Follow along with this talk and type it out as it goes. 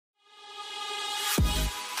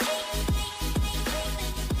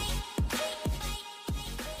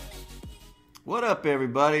What up,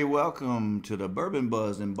 everybody? Welcome to the Bourbon,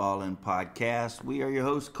 Buzz, and Ballin podcast. We are your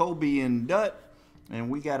hosts, Kolby and Dut, and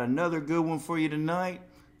we got another good one for you tonight.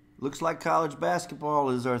 Looks like college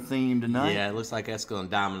basketball is our theme tonight. Yeah, it looks like that's going to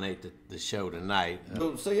dominate the show tonight.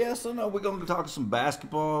 So no, we're going to talk some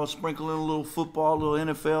basketball, sprinkle in a little football, a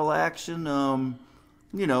little NFL action.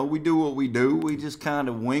 We do what we do. We just kind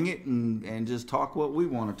of wing it and just talk what we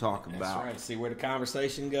want to talk about. That's right. See where the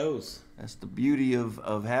conversation goes. That's the beauty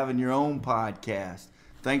of having your own podcast.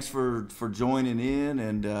 Thanks for joining in,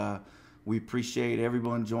 and we appreciate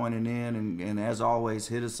everyone joining in. And as always,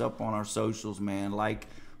 hit us up on our socials, man. Like,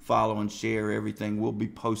 follow, and share everything. We'll be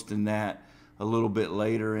posting that a little bit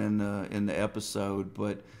later in the episode.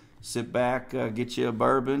 But sit back, get you a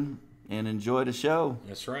bourbon, and enjoy the show.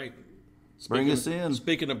 That's right. Bring us in.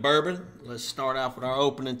 Speaking of bourbon, let's start off with our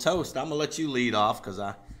opening toast. I'm going to let you lead off because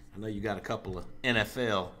I know you got a couple of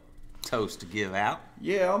NFL toast to give out.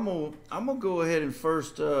 Yeah, I'm gonna go ahead and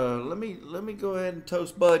first let me go ahead and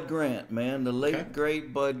toast Bud Grant, man. The late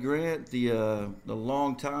great Bud Grant, the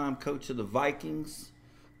longtime coach of the Vikings,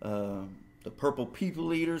 the Purple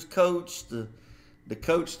People Eaters coach, the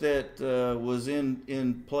coach that was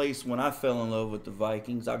in place when I fell in love with the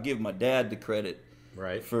Vikings. I'll give my dad the credit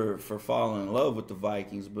for falling in love with the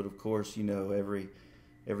Vikings, but of course,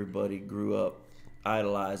 everybody grew up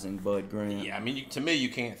idolizing Bud Grant. Yeah, I mean, to me, you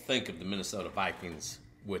can't think of the Minnesota Vikings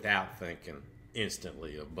without thinking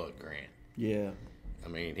instantly of Bud Grant. Yeah. I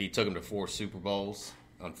mean, he took them to 4 Super Bowls,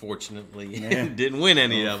 unfortunately. Didn't win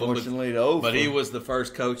any of them. Unfortunately, but he was the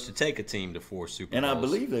first coach to take a team to 4 Super Bowls. And I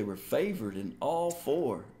believe they were favored in all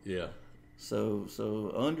 4. Yeah.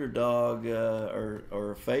 So underdog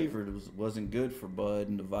or favored wasn't good for Bud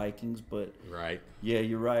and the Vikings, but right. Yeah,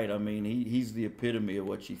 you're right. I mean, he's the epitome of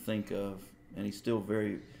what you think of. And he's still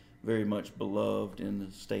very, very much beloved in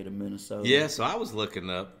the state of Minnesota. Yeah, so I was looking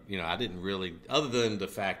up, I didn't really, other than the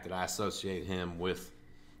fact that I associate him with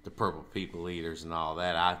the Purple People Eaters and all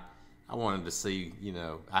that, I wanted to see,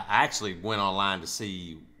 I actually went online to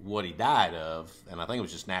see what he died of, and I think it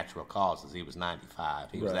was just natural causes. He was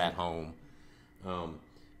 95. He was at home.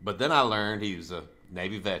 But then I learned he was a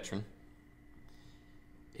Navy veteran.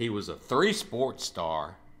 He was a 3-sport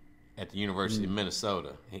star at the University of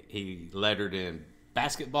Minnesota. He lettered in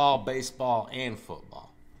basketball, baseball, and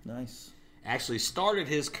football. Nice. Actually started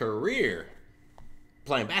his career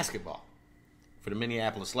playing basketball for the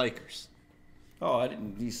Minneapolis Lakers. Oh, I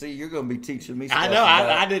didn't. You see, you're going to be teaching me stuff. I know.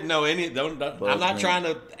 I didn't know any. I'm not trying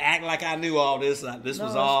to act like I knew all this. Was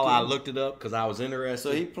all I looked it up because I was interested.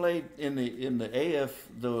 So he played in the AF.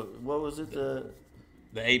 What was it? The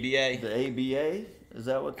ABA. The ABA. Is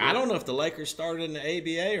that what? I don't know if the Lakers started in the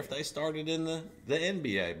ABA or if they started in the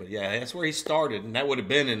NBA, but yeah, that's where he started, and that would have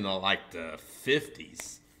been in the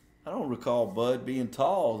 50s. I don't recall Bud being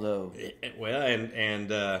tall though. Well, and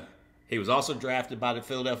he was also drafted by the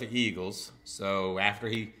Philadelphia Eagles. So after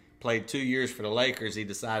he played 2 years for the Lakers, he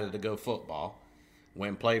decided to go football.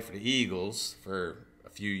 Went and played for the Eagles for a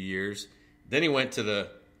few years. Then he went to the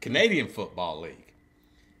Canadian Football League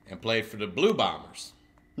and played for the Blue Bombers.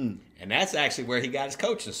 And that's actually where he got his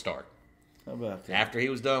coaching start. How about that? After he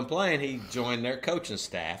was done playing, he joined their coaching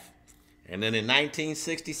staff. And then in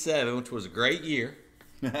 1967, which was a great year.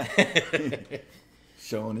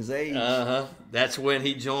 Showing his age. That's when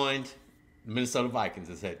he joined the Minnesota Vikings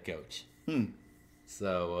as head coach.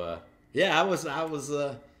 So,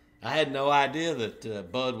 I had no idea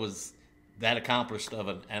that Bud was that accomplished of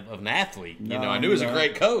an athlete. No, I knew he was a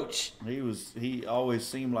great coach. He always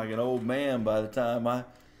seemed like an old man by the time I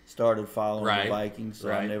started following the Vikings,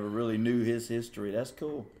 so I never really knew his history. That's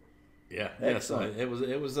cool. Yeah, excellent. So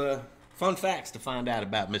it was fun facts to find out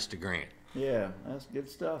about Mr. Grant. Yeah, that's good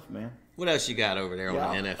stuff, man. What else you got over there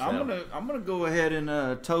on the NFL? I'm gonna go ahead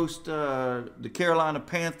and toast the Carolina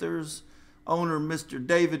Panthers owner, Mr.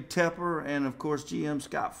 David Tepper, and of course GM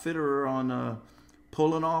Scott Fitterer on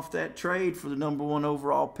pulling off that trade for the number 1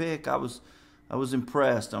 overall pick. I was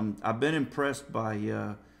impressed. I've been impressed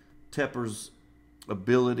by Tepper's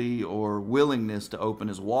ability or willingness to open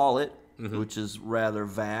his wallet, which is rather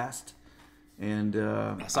vast. And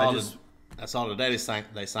I saw today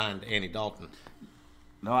they signed Andy Dalton.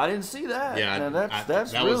 No, I didn't see that. Yeah,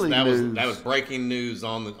 that's really news. That was breaking news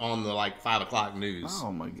on the 5:00 news.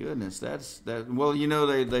 Oh my goodness, that's. Well,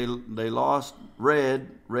 they lost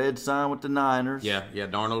Red. Red signed with the Niners. Yeah.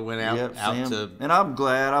 Darnold went out to. And I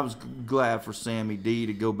was glad for Sammy D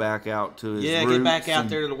to go back out to his roots. Get back out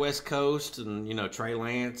there to the West Coast, and Trey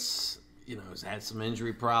Lance. Has had some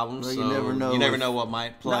injury problems. Well, so you never know what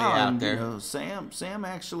might play out there. Sam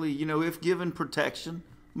actually, if given protection.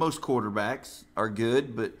 Most quarterbacks are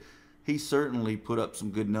good, but he certainly put up some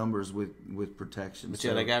good numbers with protection. But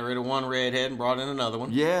yeah, they got rid of one redhead and brought in another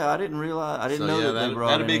one. Yeah, I didn't realize. I didn't know that they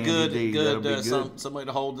brought that'd in be Andy good. D. Somebody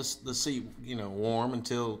to hold the seat, warm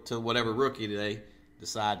until whatever rookie they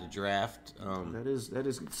decide to draft. That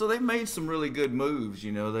is. So they made some really good moves.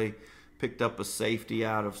 They picked up a safety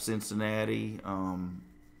out of Cincinnati,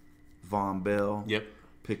 Von Bell. Yep.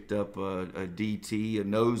 Picked up a DT, a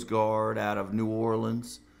nose guard out of New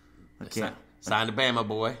Orleans. Signed a Bama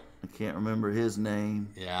boy. I can't remember his name.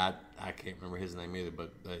 Yeah, I can't remember his name either,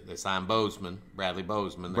 but they signed Bradley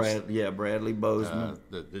Bozeman. Bradley Bozeman.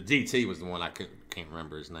 The DT was the one I can't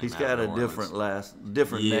remember his name. He's got a different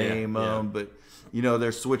name, but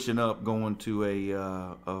they're switching up, going to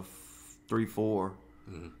a 3-4,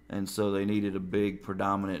 and so they needed a big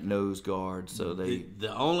predominant nose guard. So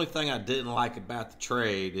the only thing I didn't like about the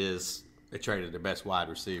trade is they traded their best wide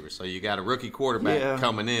receiver. So you got a rookie quarterback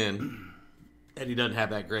coming in. And he doesn't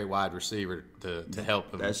have that great wide receiver to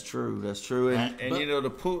help him. That's true. And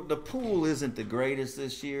the pool isn't the greatest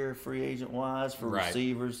this year, free agent wise, for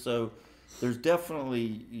receivers. So there's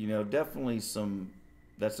definitely some.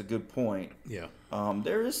 That's a good point. Yeah.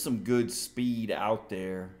 There is some good speed out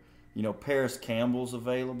there. Paris Campbell's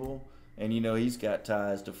available, and he's got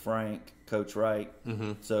ties to Coach Wright.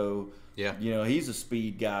 Mm-hmm. So he's a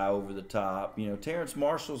speed guy over the top. Terrence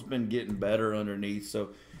Marshall's been getting better underneath.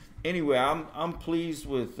 So. Anyway, I'm pleased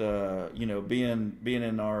with being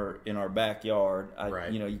in our backyard.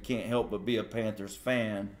 You can't help but be a Panthers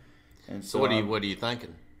fan. And so what are you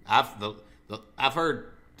thinking? I've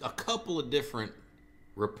heard a couple of different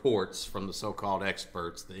reports from the so-called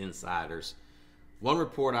experts, the insiders. One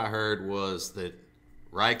report I heard was that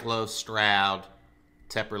Reich loves Stroud,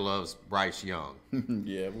 Tepper loves Bryce Young.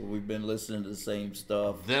 Yeah, well, we've been listening to the same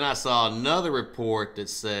stuff. Then I saw another report that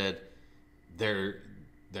said they're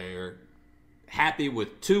happy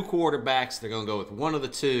with two quarterbacks. They're going to go with one of the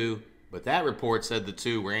two. But that report said the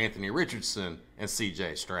two were Anthony Richardson and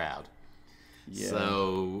C.J. Stroud. Yeah.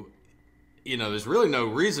 So, there's really no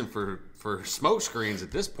reason for smoke screens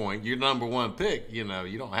at this point. You're number one pick. You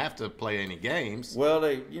don't have to play any games. Well,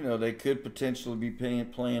 they could potentially be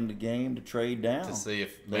playing the game to trade down. To see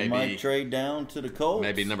if they might trade down to the Colts.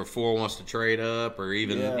 Maybe number 4 wants to trade up, or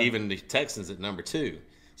even the Texans at number 2.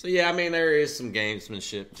 So there is some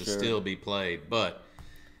gamesmanship to still be played, but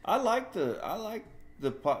I like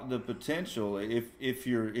the potential if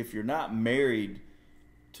you're not married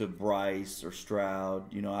to Bryce or Stroud.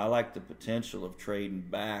 I like the potential of trading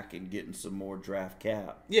back and getting some more draft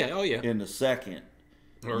cap. Yeah, oh yeah. In the second,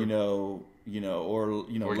 or getting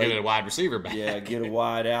a wide receiver back. Yeah, get a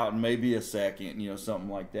wide out and maybe a second. Something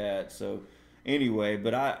like that. So anyway,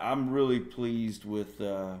 but I'm really pleased with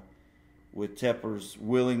Tepper's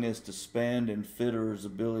willingness to spend and Fitter's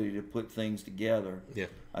ability to put things together. Yeah.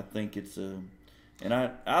 I think it's and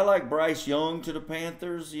I like Bryce Young to the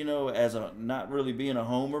Panthers, as not really being a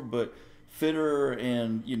homer, but Fitter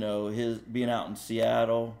and, his being out in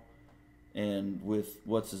Seattle and with,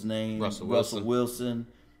 what's his name? Russell Wilson.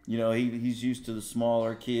 He's used to the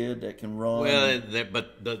smaller kid that can run. Well,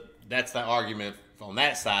 that's the argument on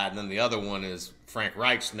that side. And then the other one is Frank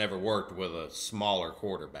Reich's never worked with a smaller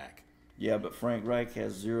quarterback. Yeah, but Frank Reich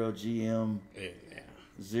has zero GM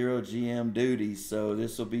duties, so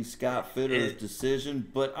this will be Scott Fitter's decision.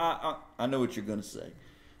 But I know what you're going to say.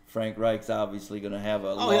 Frank Reich's obviously going to have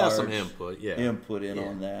a large some input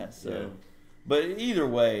on that. So, but either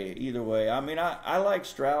way, I like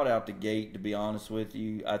Stroud out the gate. To be honest with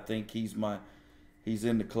you, I think he's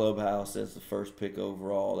in the clubhouse as the first pick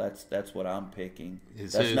overall. That's what I'm picking.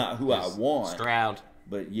 That's not who I want. Stroud.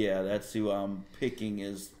 But, yeah, that's who I'm picking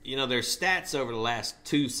is... their stats over the last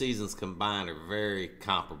 2 seasons combined are very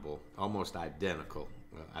comparable, almost identical.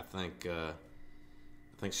 I think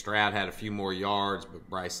Stroud had a few more yards, but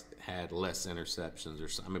Bryce had less interceptions or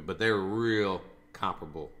something. But they were real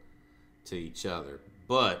comparable to each other.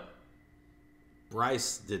 But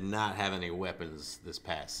Bryce did not have any weapons this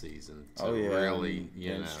past season to really,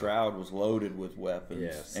 and Stroud was loaded with weapons.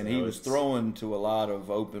 Yes, and he was throwing to a lot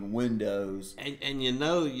of open windows. And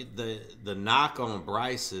the knock on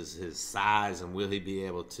Bryce is his size and will he be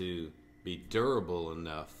able to be durable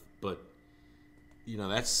enough. But,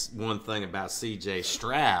 that's one thing about C.J.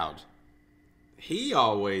 Stroud. He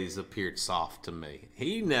always appeared soft to me.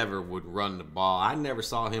 He never would run the ball. I never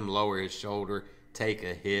saw him lower his shoulder, take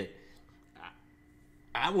a hit.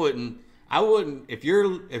 I wouldn't. If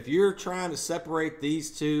you're trying to separate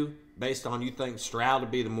these two based on you think Stroud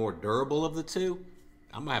would be the more durable of the two,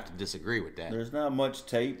 I'm gonna have to disagree with that. There's not much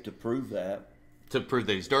tape to prove that. To prove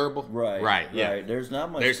that he's durable? Right. Yeah. There's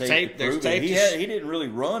not much There's tape. to prove it. He didn't really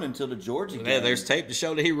run until the Georgia game. Yeah, there's tape to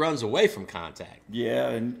show that he runs away from contact. Yeah,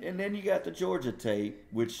 and then you got the Georgia tape,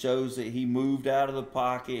 which shows that he moved out of the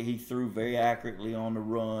pocket. He threw very accurately on the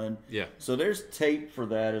run. Yeah. So there's tape for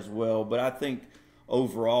that as well. But I think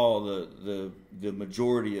overall the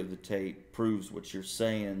majority of the tape proves what you're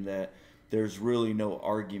saying, that there's really no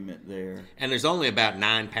argument there. And there's only about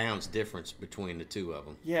 9 pounds difference between the two of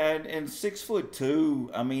them. Yeah, and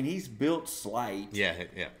 6'2". I mean, he's built slight. Yeah.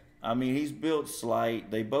 I mean, he's built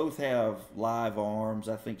slight. They both have live arms.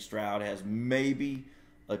 I think Stroud has maybe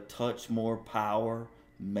a touch more power,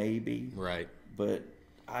 maybe. Right. But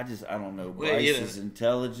I don't know. Well, Bryce's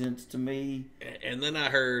intelligence to me. And then I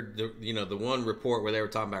heard the one report where they were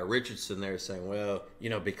talking about Richardson. They were saying, well,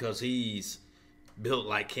 because he's built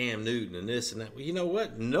like Cam Newton and this and that. Well, you know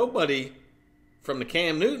what? Nobody from the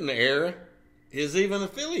Cam Newton era is even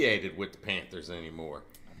affiliated with the Panthers anymore.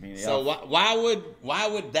 I mean, so why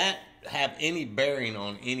would that have any bearing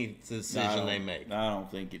on any decision they make? I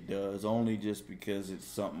don't think it does. Only just because it's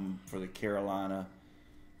something for the Carolina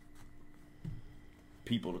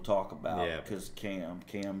people to talk about. Yeah. Because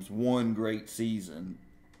Cam's one great season.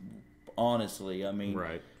 Honestly, I mean,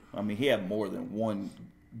 right. I mean, he had more than one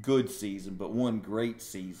good season, but one great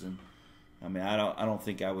season. I mean, I don't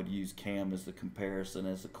think I would use Cam as the comparison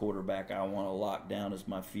as the quarterback I want to lock down as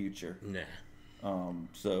my future. Nah.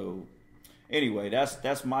 So anyway,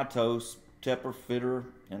 that's my toast. Tepper, Fitterer,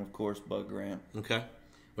 and of course Bud Grant. Okay.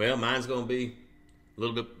 Well, mine's going to be a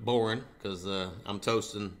little bit boring because I'm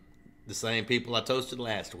toasting the same people I toasted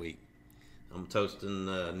last week. I'm toasting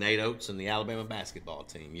Nate Oates and the Alabama basketball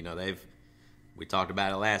team. We talked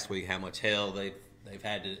about it last week, how much hell they've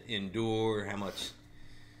had to endure, how much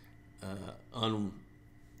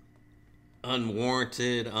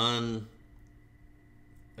unwarranted,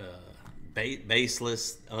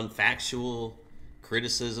 baseless, unfactual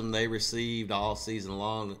criticism they received all season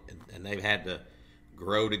long, and they've had to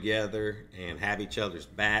grow together and have each other's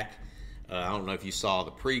back. I don't know if you saw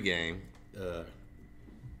the pregame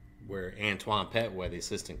where Antoine Petway, the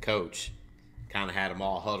assistant coach, kind of had them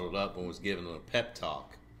all huddled up and was giving them a pep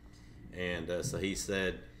talk. And so he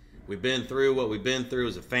said, we've been through what we've been through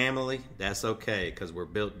as a family. That's okay because we're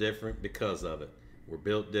built different because of it. We're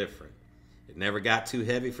built different. It never got too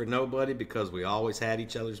heavy for nobody because we always had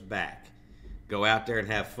each other's back. Go out there and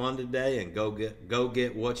have fun today and go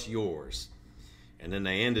get what's yours. And then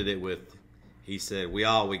they ended it with, he said, we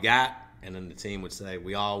all we got. And then the team would say,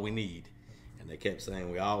 we all we need. And they kept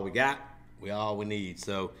saying, we all we got, we all we need.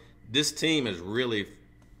 So this team is really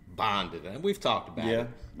bonded, and we've talked about it.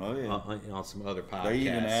 Oh yeah, on some other podcasts. They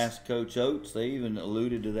even asked Coach Oates. They even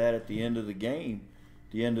alluded to that at the end of the game,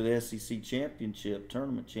 the end of the SEC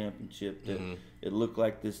tournament championship. That it looked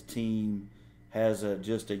like this team has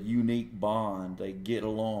just a unique bond. They get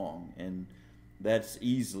along, and that's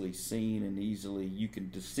easily seen, and you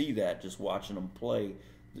can just see that just watching them play.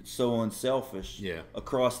 It's so unselfish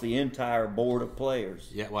across the entire board of players.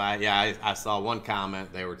 Yeah, well, I saw one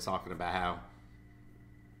comment. They were talking about how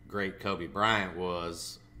great Kobe Bryant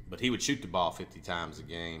was, but he would shoot the ball 50 times a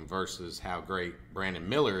game versus how great Brandon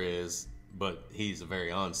Miller is, but he's a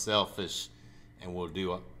very unselfish and will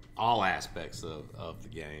do all aspects of the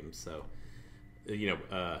game. So,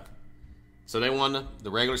 so they won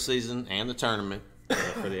the regular season and the tournament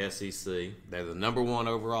for the SEC. They're the number 1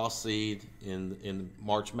 overall seed in the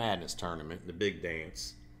March Madness tournament, the big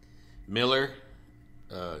dance. Miller,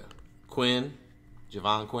 Quinn,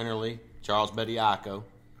 Javon Quinterly, Charles Bediako,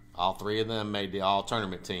 all 3 of them made the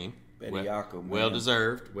all-tournament team. Bediako, well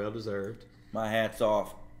deserved. Well deserved. My hat's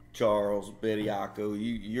off, Charles Bediako.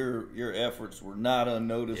 Your efforts were not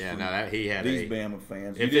unnoticed. Yeah, no, he had these Bama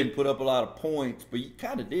fans. You didn't put up a lot of points, but you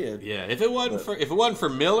kind of did. Yeah, if it wasn't for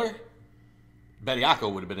Miller,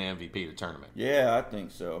 Bediako would have been the MVP of the tournament. Yeah, I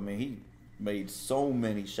think so. I mean, he made so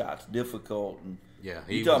many shots difficult, and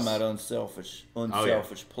you're talking about unselfish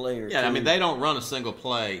players. Yeah, too. I mean, they don't run a single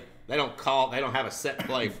play. They don't have a set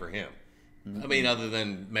play for him. I mean, other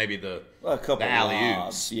than maybe the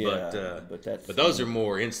alley-oops. But those are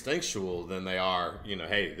more instinctual than they are,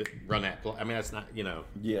 hey, run that play. I mean, that's not,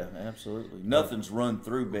 Yeah, absolutely. Nothing's run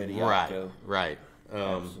through Bediako. Right.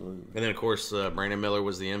 Absolutely. And then, of course, Brandon Miller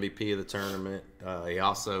was the MVP of the tournament. He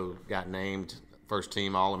also got named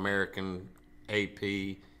first-team All-American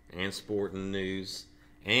AP and Sporting News.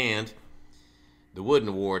 And the Wooden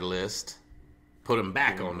Award list put him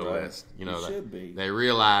back on the list. Should be. They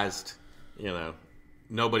realized,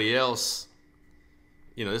 nobody else,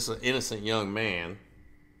 this is an innocent young man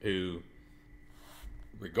who,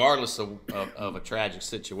 regardless of a tragic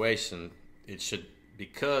situation, it should,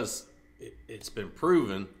 because it's been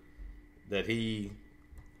proven that he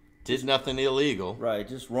did nothing illegal. Right,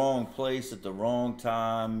 just wrong place at the wrong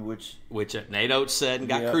time, which Nate Oates said and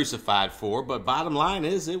got crucified for. But bottom line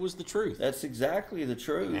is, it was the truth. That's exactly the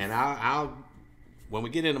truth. And I'll when we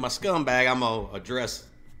get into my scumbag, I'm gonna address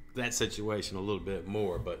that situation a little bit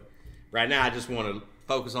more. But right now, I just want to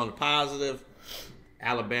focus on the positive.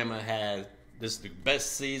 Alabama this is the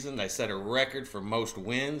best season. They set a record for most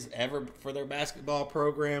wins ever for their basketball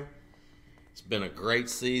program. It's been a great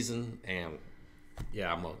season, and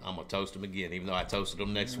yeah, I'm gonna toast them again, even though I toasted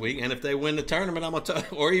them next week. And if they win the tournament, I'm gonna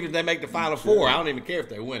or even if they make the Final Four, I don't even care if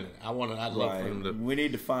they win it. I'd love for them to. We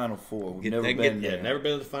need the Final Four. We've never been there. Never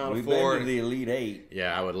been to the Final We've Four. Been to the Elite Eight.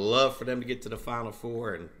 Yeah, I would love for them to get to the Final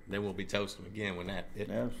Four, and then we'll be toasting them again when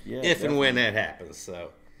if and when that happens.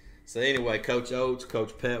 So anyway, Coach Oates,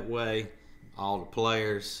 Coach Petway, all the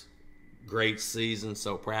players, great season.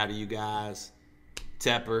 So proud of you guys.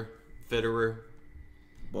 Tepper, Fitterer.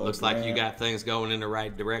 Looks like you got things going in the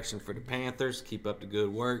right direction for the Panthers. Keep up the good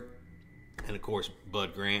work. And, of course,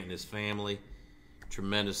 Bud Grant and his family.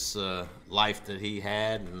 Tremendous life that he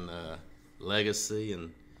had and legacy.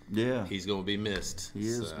 And he's going to be missed. He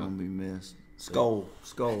is going to be missed. Skull.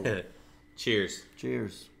 Cheers.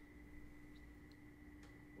 Cheers.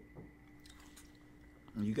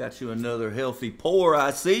 You got you another healthy pour,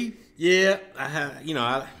 I see. Yeah.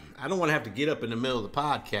 I don't want to have to get up in the middle of the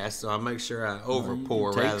podcast, so I make sure I over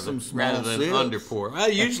pour rather than under pour.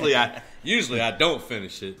 Well, usually I don't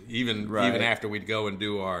finish it, even after we go and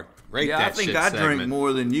do our rate that shit segment. I think I drink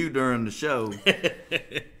more than you during the show.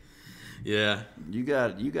 Yeah, you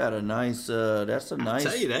got a nice. That's a nice.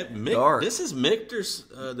 I'll tell you that dark. This is Michter's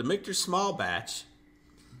the Michter small batch,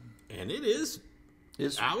 and it is.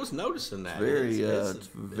 I was noticing that it's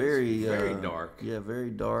very dark. Yeah,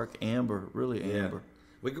 very dark, amber, really amber.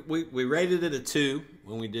 We rated it a 2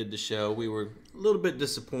 when we did the show. We were a little bit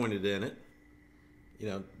disappointed in it.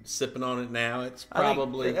 Sipping on it now, it's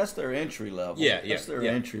probably that's their entry level. Yeah, that's their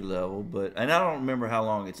entry level. And I don't remember how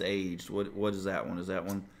long it's aged. What is that one? Is that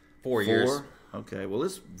one 4 years? Okay, well,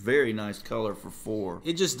 it's very nice color for 4.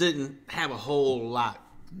 It just didn't have a whole lot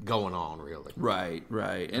going on, really. Right,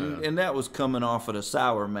 and that was coming off of the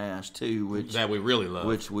sour mash too, that we really loved.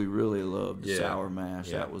 The sour mash.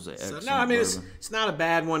 Yeah. That was an excellent. No, I mean it's not a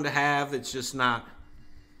bad one to have. It's just not.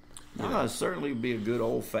 No, it certainly would be a good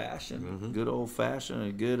old fashioned. Mm-hmm. Good old fashioned.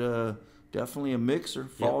 A good, definitely a mixer.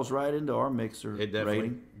 Falls right into our mixer. It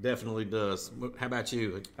definitely does. How about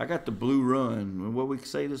you? I got the Blue Run. What we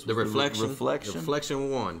say this was the Reflection. Reflection. The Reflection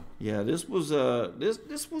 1. Yeah, this was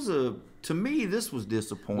to me this was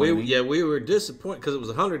disappointing. We were disappointed because it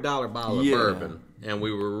was a $100 bottle of bourbon, and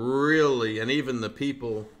we were really, and even the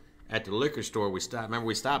people at the liquor store we stopped. Remember,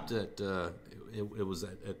 we stopped at. It was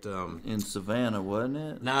at in Savannah, wasn't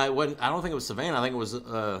it? No, it wasn't. I don't think it was Savannah. I think it was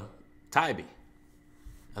Tybee.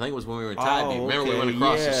 I think it was when we were in Tybee. Remember, we went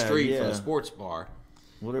across the street from the sports bar.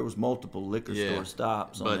 Well, there was multiple liquor store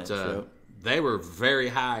stops on that trip. They were very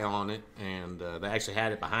high on it, and they actually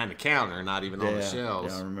had it behind the counter, not even on the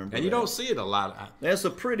shelves. Yeah, I remember. And you don't see it a lot. That's a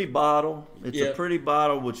pretty bottle. It's a pretty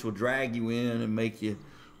bottle, which will drag you in and make you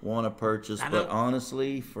want to purchase. But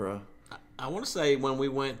honestly, I want to say when we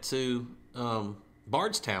went to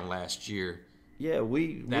Bardstown last year. Yeah,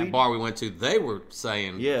 bar we went to, they were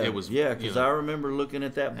saying it was. Yeah, because I remember looking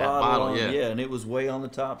at that bottle. And it was way on the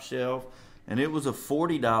top shelf. And it was a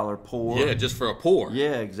 $40 pour. Yeah, just for a pour.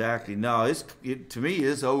 Yeah, exactly. No, to me,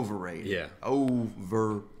 it's overrated. Yeah.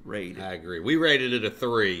 Overrated. I agree. We rated it a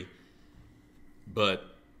 3, but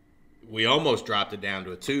we almost dropped it down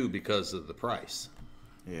to a 2 because of the price.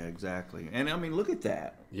 Yeah, exactly. And, I mean, look at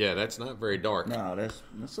that. Yeah, that's not very dark. No,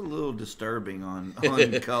 that's a little disturbing on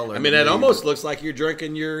color. I mean, that almost looks like you're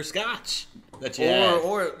drinking your scotch that you had.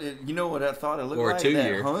 Or you know what I thought? It looked like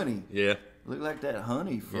that honey. Yeah. It looked like that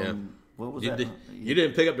honey from... What was that? You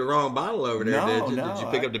didn't pick up the wrong bottle over there, did you? No, did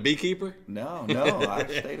you pick up the Beekeeper? No. I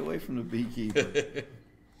stayed away from the Beekeeper.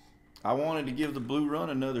 I wanted to give the Blue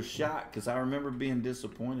Run another shot because I remember being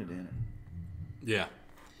disappointed in it. Yeah.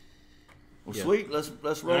 Well, sweet. Let's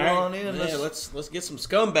roll on in. Yeah, let's get some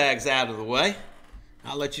scumbags out of the way.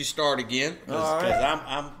 I'll let you start again because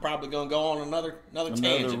I'm probably going to go on another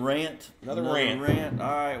tangent. Another rant.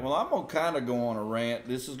 All right. Well, I'm going to kind of go on a rant.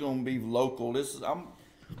 This is going to be local.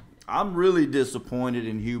 I'm really disappointed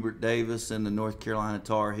in Hubert Davis and the North Carolina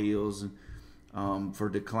Tar Heels for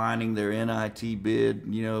declining their NIT bid.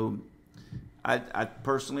 You know, I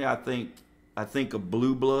personally think a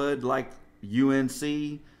blue blood like UNC,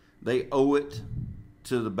 they owe it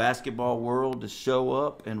to the basketball world to show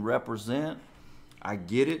up and represent. I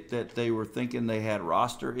get it that they were thinking they had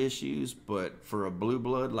roster issues, but for a blue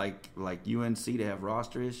blood like UNC to have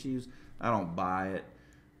roster issues, I don't buy it.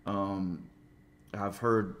 I've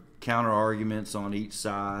heard counter arguments on each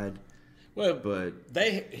side. Well, but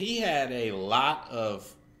he had a lot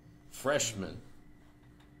of freshmen,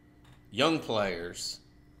 young players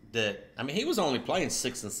that, I mean, he was only playing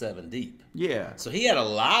 6 and 7 deep. Yeah. So he had a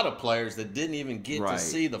lot of players that didn't even get to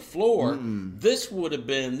see the floor. This would have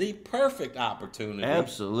been the perfect opportunity.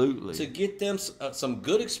 Absolutely. To get them some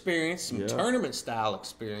good experience, some tournament-style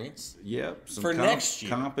experience. Yep. For next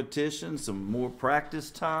year. Competition, some more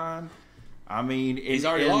practice time. I mean, he's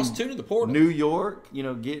already lost 2 to the portal. New York,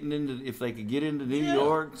 getting into, if they could get into New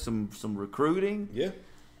York, some recruiting. Yeah.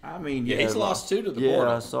 I mean, he's lost 2 to the portal.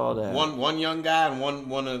 Yeah, I saw that. One young guy and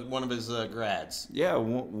one of his grads. Yeah,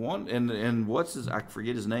 one and what's his? I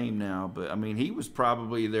forget his name now, but I mean, he was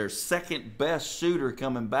probably their second best shooter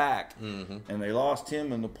coming back, and they lost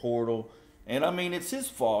him in the portal. And I mean, it's his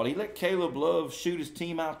fault. He let Caleb Love shoot his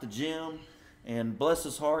team out the gym, and bless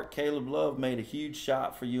his heart, Caleb Love made a huge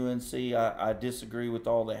shot for UNC. I disagree with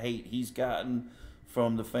all the hate he's gotten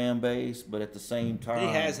from the fan base, but at the same time, he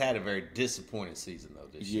has had a very disappointing season though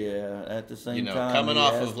this year. Yeah, at the same time, coming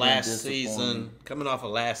off of last season,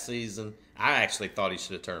 I actually thought he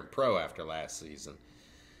should have turned pro after last season,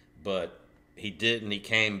 but he didn't. He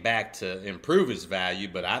came back to improve his value,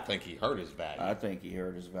 but I think he hurt his value. I think he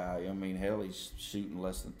hurt his value. I mean, hell, he's shooting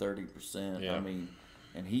less than 30%. Yeah. I mean,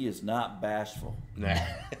 and he is not bashful. Nah.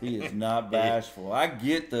 He is not bashful. I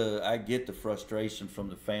get the frustration from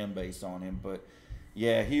the fan base on him, but.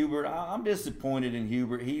 Yeah, Hubert, I'm disappointed in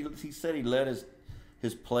Hubert. He said he let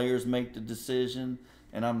his players make the decision,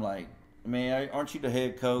 and I'm like, man, aren't you the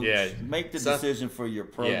head coach? Yeah, make the decision for your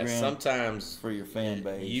program. Yeah, sometimes for your fan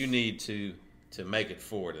base, you need to make it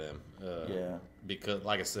for them. Because,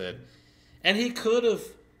 like I said, and he could have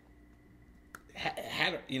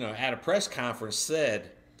had at a press conference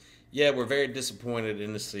said, "Yeah, we're very disappointed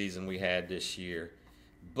in the season we had this year,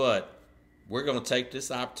 but." We're going to take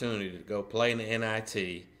this opportunity to go play in the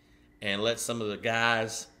NIT and let some of the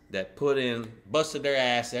guys that busted their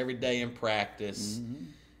ass every day in practice,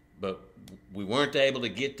 but we weren't able to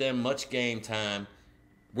get them much game time.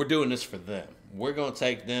 We're doing this for them. We're going to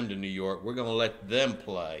take them to New York. We're going to let them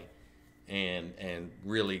play and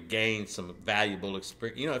really gain some valuable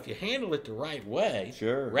experience. If you handle it the right way,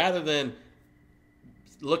 sure, rather than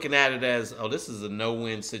looking at it as, oh, this is a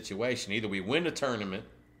no-win situation. Either we win the tournament,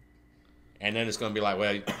 and then it's going to be like,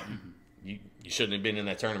 well, you shouldn't have been in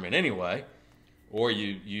that tournament anyway. Or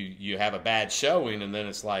you have a bad showing, and then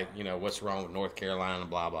it's like, what's wrong with North Carolina,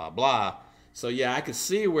 blah, blah, blah. So, yeah, I could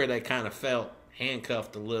see where they kind of felt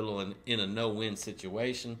handcuffed a little in a no-win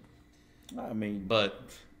situation. I mean, but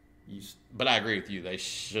I agree with you. They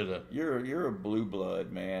should have. You're a blue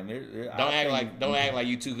blood, man. Don't act like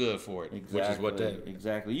you too good for it. Exactly, which is what that.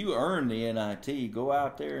 Exactly. You earn the NIT. Go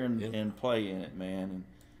out there and play in it, man. And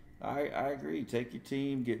I agree. Take your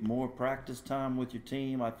team, get more practice time with your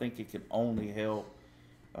team. I think it could only help.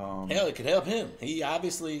 Hell, it could help him. He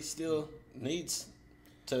obviously still needs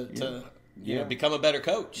to become a better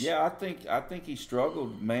coach. Yeah, I think he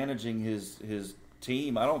struggled managing his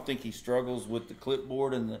team. I don't think he struggles with the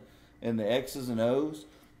clipboard and the X's and O's.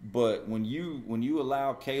 But when you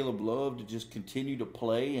allow Caleb Love to just continue to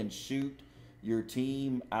play and shoot your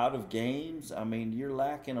team out of games, I mean, you're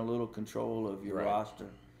lacking a little control of your roster.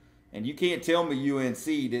 And you can't tell me UNC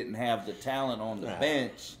didn't have the talent on the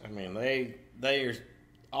bench. I mean, they are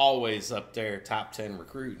always up there, top 10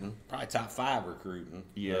 recruiting, probably top 5 recruiting.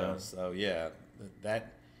 Yeah.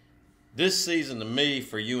 This season to me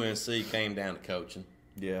for UNC came down to coaching.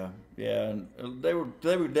 Yeah, and they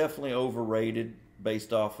were definitely overrated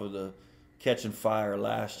based off of the catching fire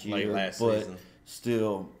last year. Last but season.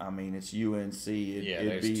 Still, I mean, it's UNC. It'd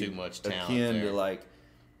there's be too much talent akin there. to like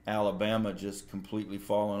Alabama just completely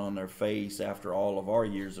falling on their face after all of our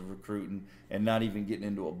years of recruiting and not even getting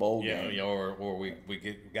into a bowl game. Yeah, or we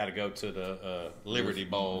got to go to the Liberty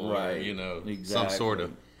Bowl, right? Or, exactly. Some sort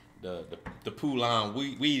of the Poulon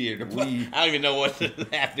weed eater. I don't even know what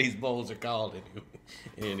half these bowls are called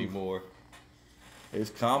anymore. It's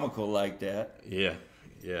comical like that. Yeah.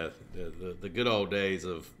 The good old days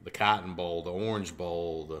of the Cotton Bowl, the Orange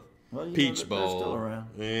Bowl, the Peach Bowl. They're still around.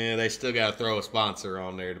 Yeah, they still got to throw a sponsor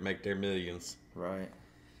on there to make their millions. Right.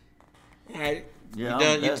 All right.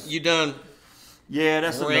 Yeah, you done? Yeah,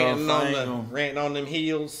 that's enough. Ranting on them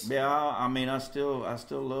heels. Yeah, I mean, I still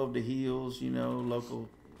love the heels.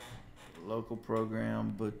 Local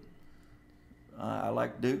program, but I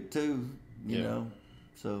like Duke too. You know,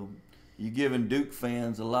 so you're giving Duke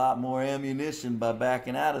fans a lot more ammunition by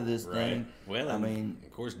backing out of this thing. Well, I mean,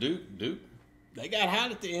 of course, Duke, they got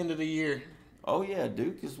hot at the end of the year. Oh yeah,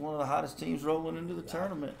 Duke is one of the hottest teams rolling into the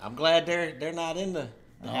tournament. I'm glad they're not in the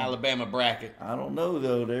Alabama bracket. I don't know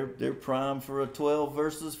though. They're primed for a 12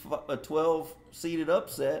 versus a 12 seeded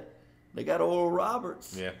upset. They got Oral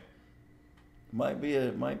Roberts. Yeah. Might be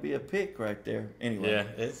a pick right there. Anyway. Yeah,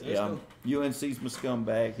 it's UNC's my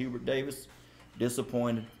scumbag. Hubert Davis,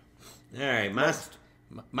 disappointed. All right, my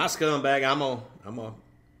scumbag. I'm gonna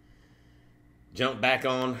jump back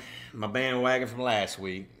on my bandwagon from last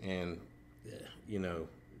week, and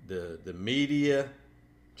the media,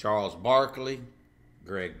 Charles Barkley,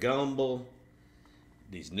 Greg Gumbel,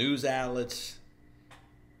 these news outlets,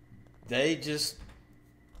 they just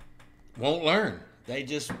won't learn. They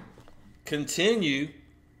just continue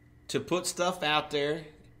to put stuff out there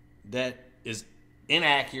that is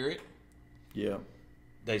inaccurate. Yeah.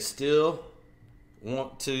 They still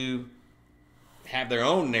want to have their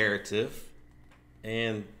own narrative,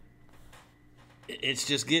 and it's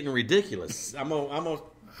just getting ridiculous. I'm gonna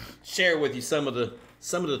share with you some of the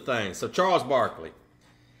things. So Charles Barkley,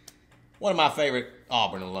 one of my favorite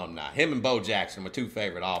Auburn alumni. Him and Bo Jackson, my two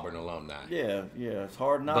favorite Auburn alumni. Yeah. It's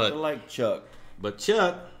hard not to like Chuck. But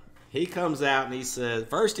Chuck, he comes out and he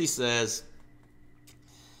says,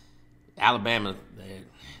 Alabama,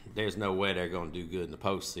 there's no way they're going to do good in the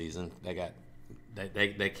postseason.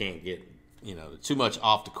 They can't get, too much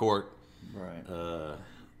off the court. Right.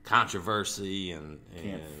 Controversy and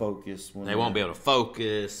can't focus. They won't be able to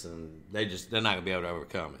focus, and they're not going to be able to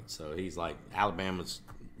overcome it. So he's like, Alabama's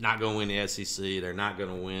not going to win the SEC. They're not going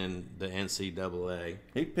to win the NCAA.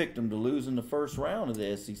 He picked them to lose in the first round of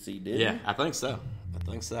the SEC, didn't he? Yeah, I think so.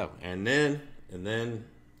 And then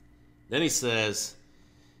he says,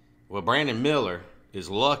 well, Brandon Miller is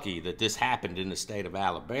lucky that this happened in the state of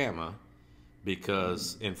Alabama,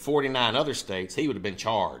 because in 49 other states he would have been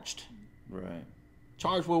charged. Right.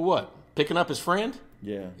 Charged with what? Picking up his friend?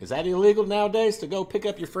 Yeah. Is that illegal nowadays, to go pick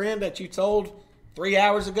up your friend that you told 3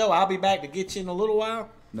 hours ago, I'll be back to get you in a little while?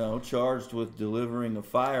 No, charged with delivering a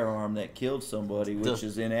firearm that killed somebody, which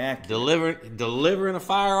is inaccurate. Delivering a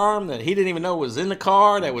firearm that he didn't even know was in the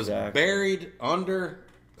car, that was buried under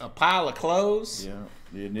a pile of clothes. Yeah,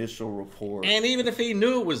 the initial report. And even if he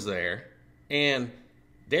knew it was there, and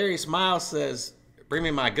Darius Miles says, bring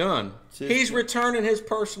me my gun, he's returning his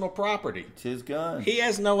personal property. It's his gun. He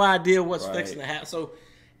has no idea what's fixing to happen. So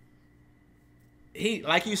he,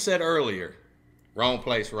 like you said earlier, wrong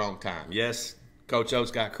place, wrong time. Yes, Coach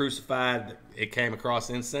Oates got crucified. It came across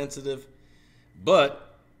insensitive,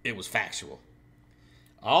 but it was factual.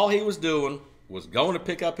 All he was doing was going to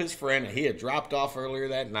pick up his friend that he had dropped off earlier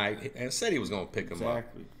that night and said he was going to pick him up.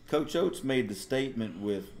 Exactly. Coach Oates made the statement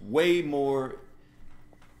with way more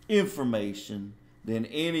information than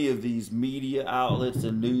any of these media outlets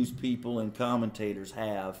and news people and commentators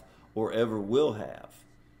have or ever will have.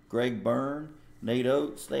 Greg Byrne, Nate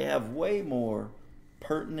Oates, they have way more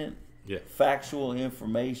pertinent, factual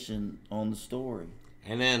information on the story.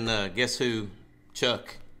 And then guess who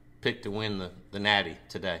Chuck picked to win the Natty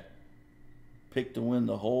today? Picked to win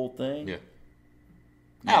the whole thing? Yeah.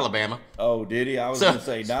 Alabama. Oh, did he? I was going to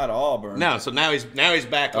say not Auburn. No, so now he's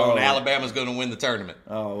back on Alabama's going to win the tournament.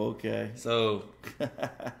 Oh, okay. So,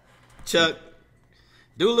 Chuck,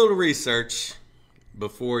 do a little research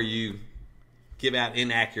before you give out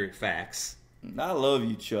inaccurate facts. I love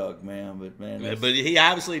you, Chuck, man, but he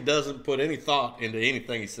obviously doesn't put any thought into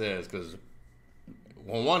anything he says, because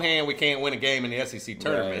on one hand we can't win a game in the SEC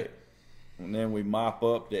tournament. Right. And then we mop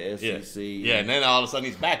up the SEC. Yeah, and then all of a sudden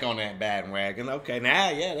he's back on that bandwagon. Okay, now,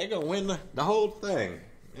 they're going to win the whole thing.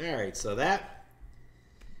 All right, so that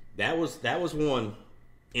was one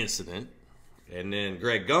incident. And then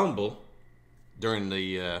Greg Gumbel, during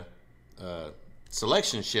the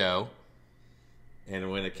selection show, and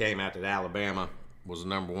when it came out that Alabama was the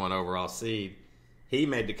number 1 overall seed, he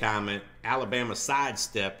made the comment, Alabama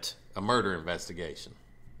sidestepped a murder investigation.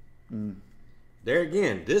 There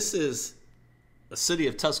again, this is a city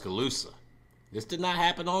of Tuscaloosa. This did not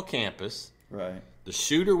happen on campus. Right. The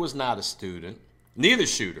shooter was not a student. Neither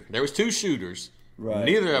shooter. There was 2 shooters. Right.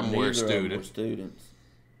 Neither of them were students.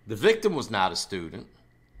 The victim was not a student.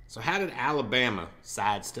 So how did Alabama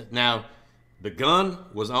sidestep? Now, the gun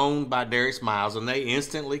was owned by Darius Miles, and they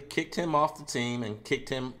instantly kicked him off the team and kicked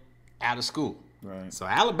him out of school. Right. So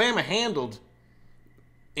Alabama handled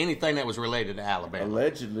anything that was related to Alabama.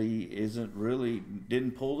 Allegedly,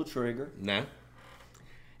 didn't pull the trigger. No.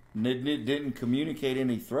 Didn't communicate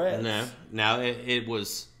any threats. No. Now, it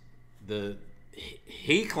was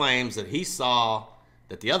he claims that he saw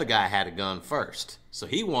that the other guy had a gun first. So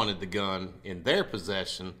he wanted the gun in their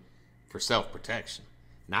possession for self-protection.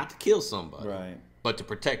 Not to kill somebody, right, but to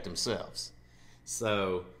protect themselves.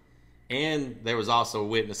 So, and there was also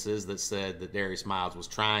witnesses that said that Darius Miles was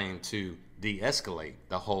trying to de-escalate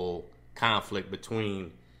the whole conflict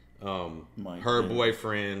between her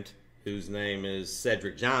boyfriend, whose name is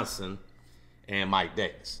Cedric Johnson, and Mike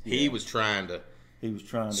Davis. Yeah. He was trying to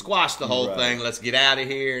squash the whole thing. Let's get out of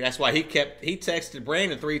here. That's why he texted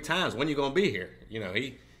Brandon 3 times. When you going to be here? You know,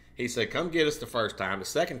 he said, come get us the first time. The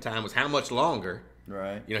second time was how much longer?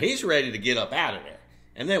 Right. You know, he's ready to get up out of there.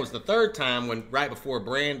 And then it was the third time when right before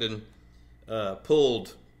Brandon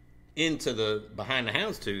pulled into the behind the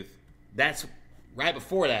houndstooth. That's right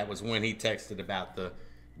before that was when he texted about the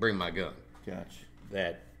bring my gun. Gotcha.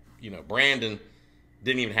 That, you know, Brandon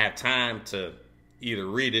didn't even have time to either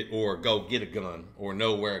read it or go get a gun or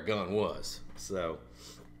know where a gun was. So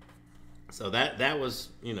that was,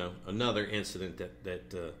 you know, another incident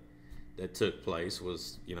that took place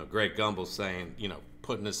was, you know, Greg Gumbel saying, you know,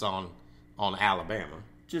 putting this on Alabama.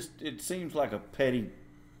 Just, it seems like a petty,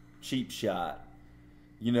 cheap shot.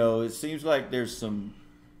 You know, it seems like there's some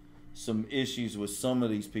issues with some of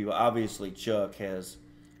these people. Obviously, Chuck has,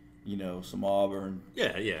 you know, some Auburn.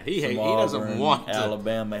 Yeah. He doesn't want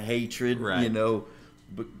Alabama hatred, right. You know.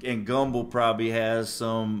 And Gumbel probably has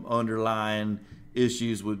some underlying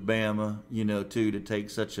issues with Bama, you know, too, to take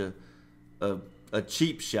such a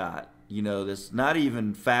cheap shot, you know, that's not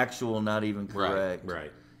even factual, not even correct.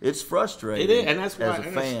 Right. It's frustrating. It is, and that's why, as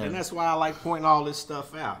a fan. And that's why I like pointing all this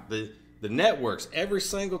stuff out. The networks, every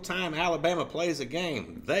single time Alabama plays a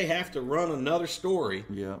game, they have to run another story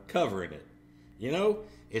covering it. You know,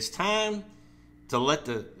 it's time to let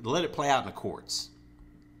it play out in the courts.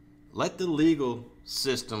 Let the legal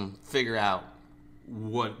system figure out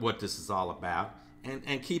what this is all about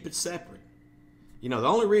and keep it separate. You know, the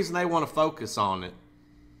only reason they want to focus on it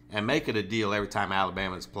and make it a deal every time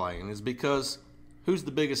Alabama's playing is because who's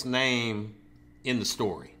the biggest name in the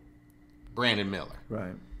story? Brandon Miller.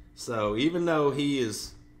 Right. So even though he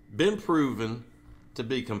has been proven to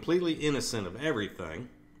be completely innocent of everything,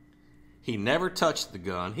 he never touched the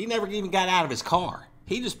gun. He never even got out of his car.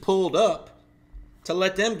 He just pulled up to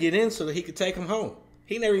let them get in so that he could take them home.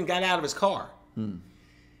 He never even got out of his car.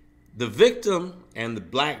 The victim and the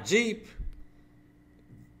black Jeep,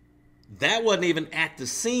 that wasn't even at the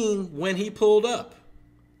scene when he pulled up.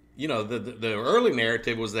 You know, the early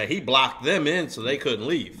narrative was that he blocked them in so they couldn't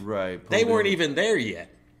leave. Right. They weren't even there yet.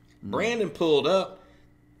 Brandon pulled up,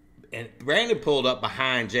 and Brandon pulled up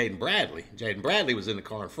behind Jaden Bradley. Jaden Bradley was in the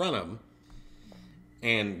car in front of him.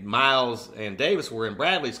 And Miles and Davis were in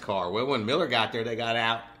Bradley's car. Well, when Miller got there, they got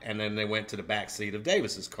out, and then they went to the back seat of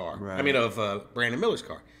Davis's car. Right. I mean, of Brandon Miller's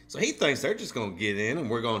car. So he thinks they're just going to get in, and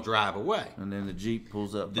we're going to drive away. And then the Jeep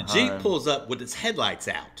pulls up The Jeep pulls up with its headlights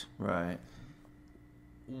out. Right.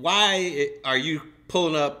 Why are you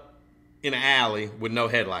pulling up in an alley with no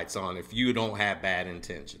headlights on if you don't have bad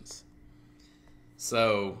intentions?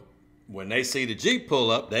 So when they see the Jeep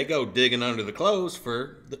pull up, they go digging under the clothes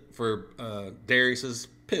for Darius's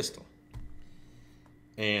pistol.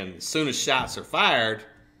 And as soon as shots are fired,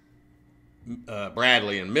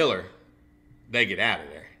 Bradley and Miller, they get out of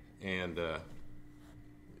there. And,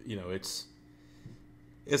 you know, it's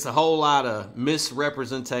a whole lot of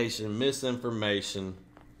misrepresentation, misinformation.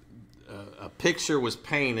 A picture was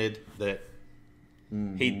painted that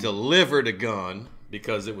he delivered a gun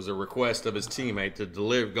because it was a request of his teammate to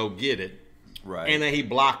go get it. Right. And then he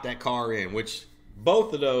blocked that car in, which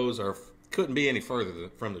both of those couldn't be any further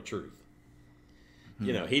from the truth.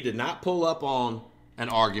 You know, he did not pull up on an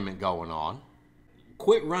argument going on.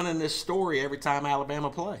 Quit running this story every time Alabama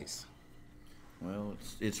plays. Well,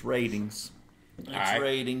 it's ratings. It's right.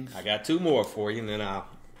 ratings. I got 2 more for you, and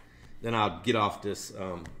then I'll get off this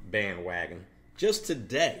bandwagon. Just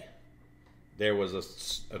today, there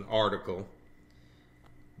was an article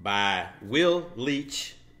by Will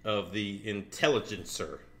Leach of the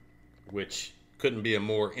Intelligencer, which couldn't be a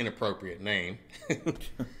more inappropriate name.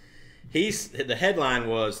 The headline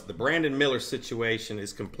was, "The Brandon Miller situation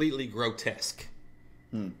is completely grotesque."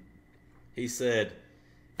 He said,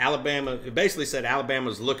 it basically said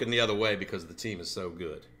Alabama's looking the other way because the team is so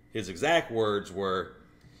good. His exact words were,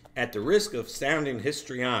 "At the risk of sounding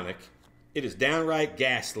histrionic, it is downright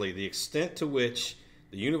ghastly the extent to which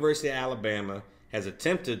the University of Alabama has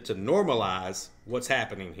attempted to normalize what's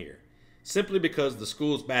happening here, simply because the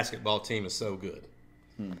school's basketball team is so good."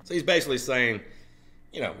 So he's basically saying,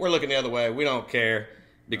 you know, we're looking the other way. We don't care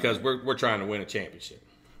because we're trying to win a championship.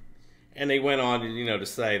 And they went on, you know, to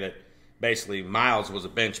say that basically Miles was a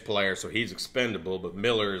bench player, so he's expendable, but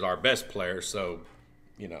Miller is our best player, so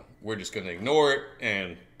we're just going to ignore it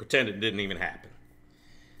and pretend it didn't even happen,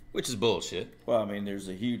 which is bullshit. Well, I mean, there's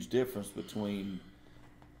a huge difference between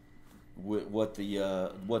what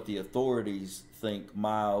the authorities think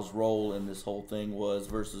Miles' role in this whole thing was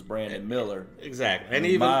versus Brandon Miller. Exactly, and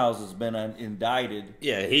even Miles has been indicted.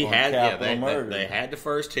 Yeah, he had capital murder. They had the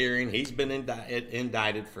first hearing. He's been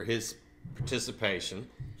indicted for his participation.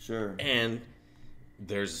 Sure, and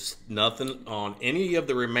there's nothing on any of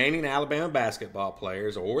the remaining Alabama basketball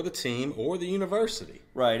players or the team or the university.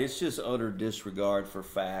 Right, it's just utter disregard for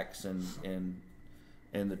facts and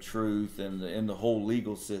the truth and the whole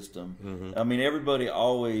legal system. Mm-hmm. I mean, everybody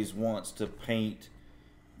always wants to paint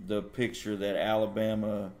the picture that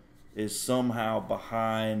Alabama is somehow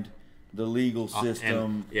behind the legal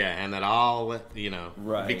system. And that all,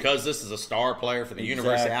 right. because this is a star player for the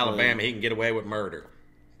University of Alabama, he can get away with murder.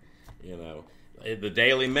 The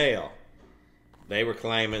Daily Mail, they were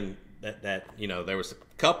claiming that there was a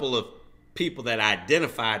couple of people that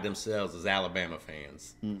identified themselves as Alabama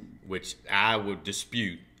fans, which I would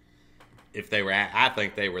dispute if they were. I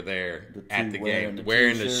think they were there at the game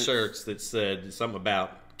wearing the shirts that said something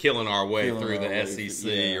about killing our way through the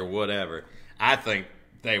SEC or whatever. I think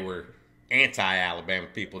they were anti-Alabama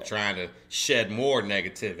people trying to shed more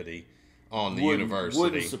negativity on the university.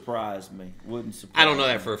 Wouldn't surprise me. I don't know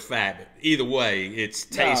that for a fact. But either way, it's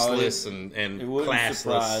tasteless and it wouldn't classless.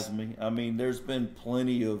 Surprise me. I mean, there's been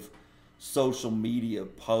plenty of social media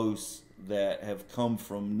posts that have come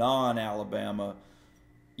from non-Alabama,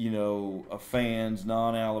 fans,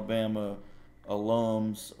 non-Alabama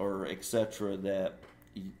alums or etc. that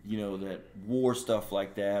that wore stuff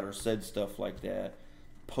like that or said stuff like that,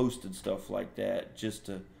 posted stuff like that just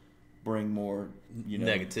to bring more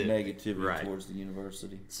negativity towards the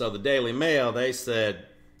university. So the Daily Mail, they said,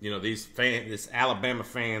 this Alabama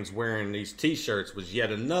fans wearing these T-shirts was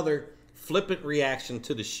yet another flippant reaction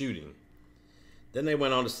to the shooting. Then they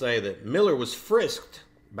went on to say that Miller was frisked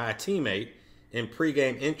by a teammate in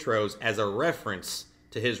pregame intros as a reference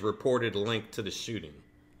to his reported link to the shooting.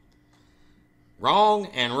 Wrong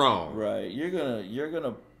and wrong. Right. You're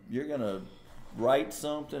gonna write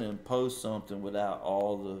something and post something without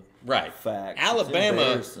all the facts.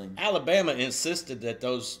 Alabama insisted that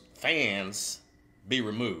those fans be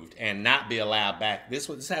removed and not be allowed back. This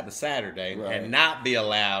happened Saturday, and not be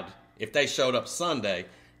allowed, if they showed up Sunday,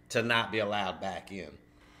 to not be allowed back in.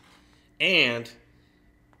 And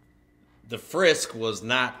the frisk was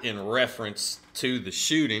not in reference to the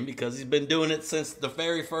shooting because he's been doing it since the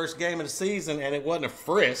very first game of the season, and it wasn't a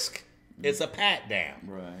frisk, it's a pat down.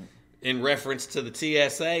 Right. In reference to the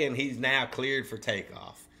TSA, and he's now cleared for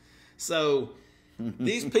takeoff. So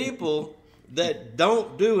these people that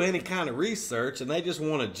don't do any kind of research and they just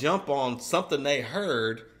want to jump on something they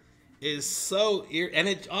heard is so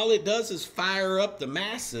all it does is fire up the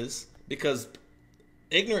masses because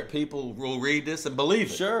ignorant people will read this and believe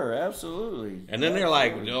it. Sure, absolutely. And then they're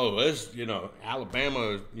like,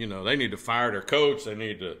 Alabama, they need to fire their coach. They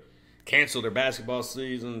need to cancel their basketball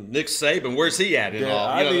season. Nick Saban, where's he at in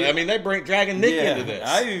all? They dragging Nick into this.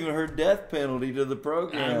 I even heard death penalty to the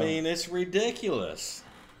program. I mean, it's ridiculous.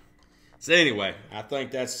 So anyway, I think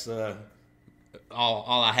that's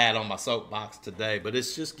all I had on my soapbox today. But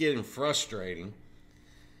it's just getting frustrating.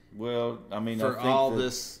 Well, I mean, for I think all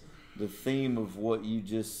this, the theme of what you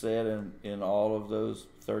just said in all of those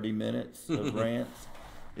 30 minutes of rants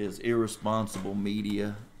is irresponsible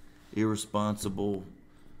media, irresponsible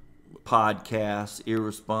podcasts,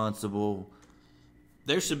 irresponsible.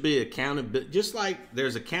 There should be accountability, just like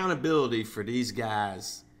there's accountability for these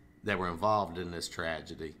guys that were involved in this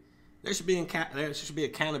tragedy. There should be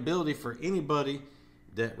accountability for anybody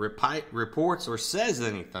that reports or says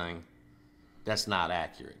anything that's not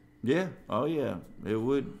accurate. Yeah. Oh yeah. It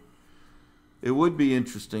would be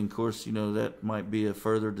interesting. Of course, that might be a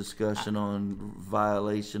further discussion on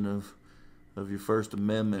violation of your First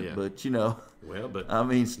Amendment, but well, but I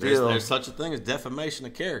mean, still, there's such a thing as defamation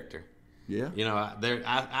of character. Yeah,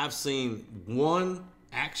 I've seen one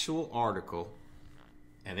actual article,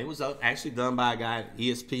 and it was actually done by a guy at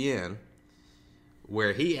ESPN,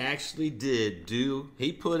 where he actually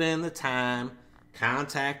he put in the time,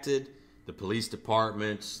 contacted the police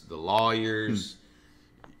departments, the lawyers,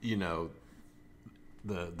 the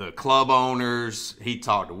club owners. He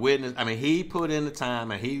talked to witnesses. I mean, he put in the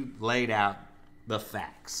time and he laid out the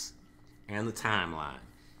facts and the timeline.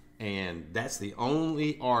 And that's the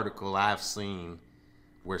only article I've seen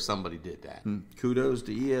where somebody did that. Kudos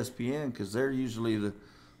to ESPN because they're usually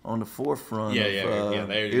on the forefront of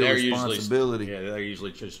irresponsibility. They're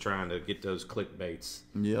usually just trying to get those clickbaits.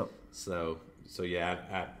 Yep. So yeah,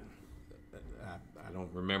 I don't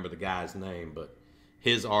remember the guy's name, but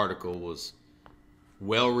his article was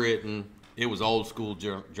well written. It was old school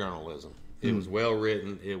journalism. It was well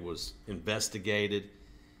written. It was investigated.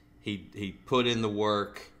 He put in the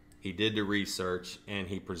work. He did the research, and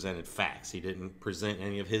he presented facts. He didn't present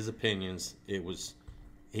any of his opinions.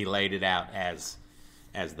 He laid it out as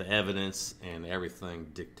the evidence and everything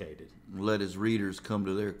dictated. Let his readers come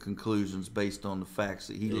to their conclusions based on the facts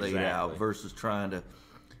that he laid out versus trying to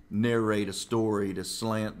narrate a story to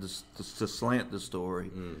slant the story.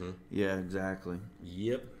 Mm-hmm. Yeah, exactly.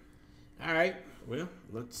 Yep. All right. Well,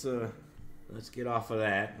 let's get off of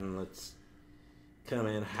that and let's come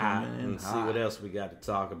in hot and see what else we got to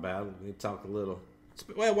talk about. We talk a little.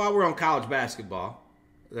 Well, while we're on college basketball,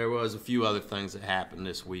 there was a few other things that happened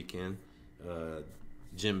this weekend.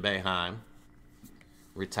 Jim Boeheim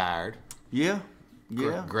retired. Yeah.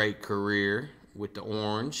 Great career with the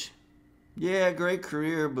Orange. Yeah, great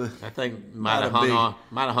career, but I think might have hung on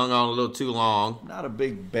a little too long. Not a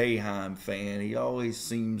big Boeheim fan. He always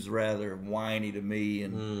seems rather whiny to me,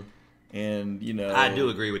 and you know, I do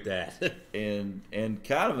agree with that. and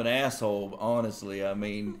kind of an asshole, honestly. I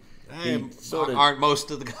mean, aren't most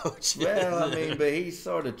of the coaches. Well, I mean, but he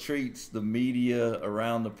sort of treats the media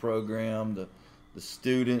around the program, the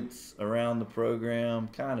students around the program,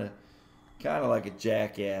 kind of like a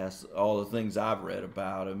jackass. All the things I've read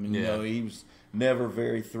about him, and, you know, he was never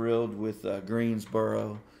very thrilled with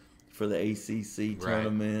Greensboro for the ACC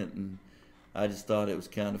tournament, and I just thought it was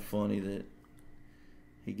kind of funny that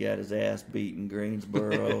he got his ass beat in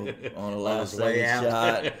Greensboro on a last second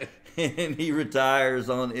shot, and he retires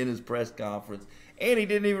in his press conference. And he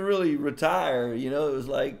didn't even really retire. You know, it was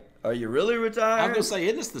like, are you really retired? I was going to say,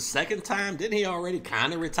 isn't this the second time? Didn't he already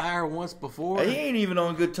kind of retire once before? He ain't even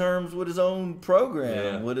on good terms with his own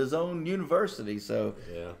program, with his own university. So,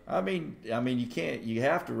 I mean, you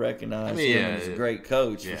have to recognize him as a great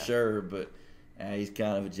coach for sure, but he's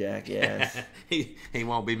kind of a jackass. he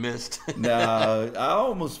won't be missed. No, I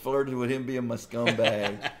almost flirted with him being my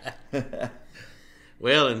scumbag.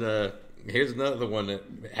 Well, and here's another one that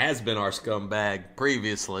has been our scumbag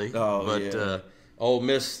previously. Ole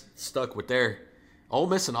Miss stuck with Ole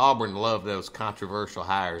Miss and Auburn love those controversial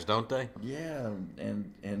hires, don't they? Yeah,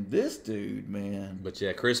 and this dude, man. But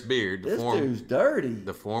yeah, Chris Beard, dude's dirty.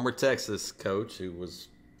 The former Texas coach who was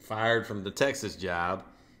fired from the Texas job,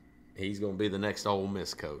 he's going to be the next Ole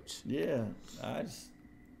Miss coach. Yeah, I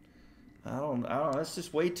don't. That's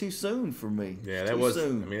just way too soon for me. Yeah, that was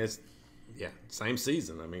soon. I mean, it's same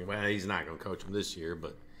season. I mean, well, he's not going to coach them this year,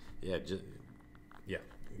 but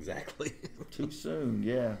exactly. Too soon.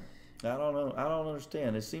 Yeah, I don't know. I don't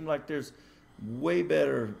understand. It seemed like there's way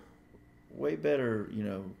better, you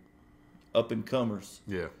know, up and comers.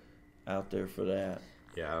 Yeah, out there for that.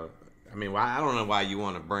 Yeah, I mean, I don't know why you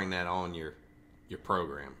want to bring that on your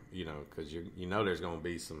program, you know, because you know there's going to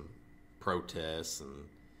be some protests and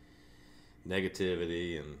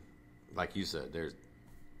negativity, and like you said, there's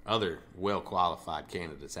other well-qualified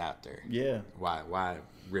candidates out there. Yeah. Why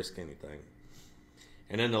risk anything?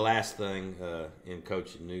 And then the last thing in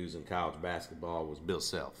coaching news in college basketball was Bill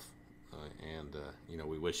Self, and you know,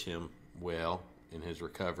 we wish him well in his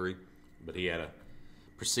recovery, but he had a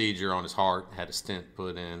procedure on his heart, had a stent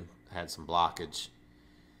put in, had some blockage.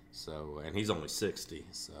 So, and he's only 60,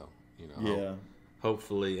 so, you know,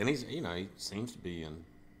 hopefully, and he's, you know, he seems to be in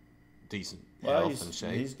decent health and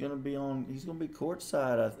shape. He's going to be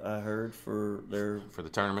courtside, I heard, for the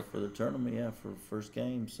tournament. For the tournament, yeah, for first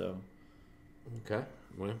game, so. Okay.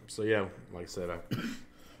 Well, so yeah, like I said,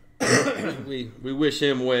 we wish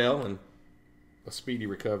him well and a speedy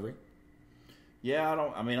recovery. Yeah,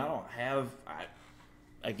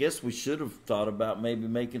 I guess we should have thought about maybe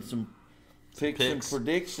making some picks and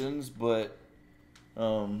predictions, but you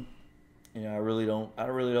know, I really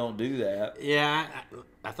don't do that. Yeah,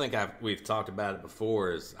 I think we've talked about it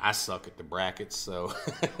before. Is I suck at the brackets, so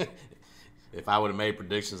if I would have made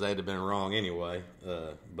predictions, they'd have been wrong anyway.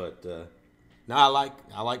 But no, I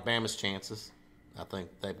like Bama's chances. I think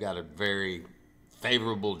they've got a very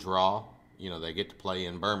favorable draw. You know, they get to play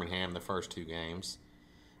in Birmingham the first two games.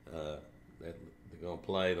 They're going to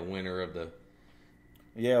play the winner of the.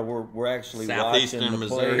 Yeah, we're actually Southeastern watching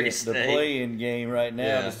Missouri the play-in game right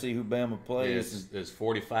now to see who Bama plays. Yeah, it's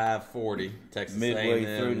 45-40. Texas midway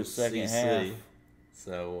A&M, through the second half.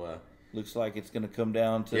 So looks like it's going to come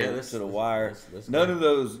down to the wire. None of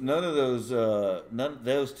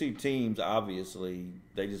those two teams, obviously,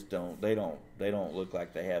 they just don't look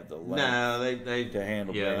like they have the length. No, they to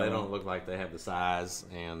handle. Yeah, Bama. They don't look like they have the size,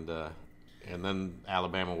 and then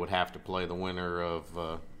Alabama would have to play the winner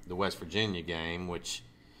of the West Virginia game, which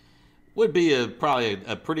would be probably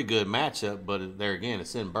a pretty good matchup. But there again,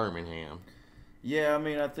 it's in Birmingham. Yeah, I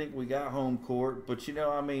mean, I think we got home court, but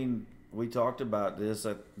I mean, we talked about this.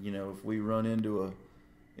 If we run into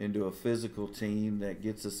a physical team that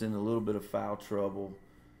gets us in a little bit of foul trouble,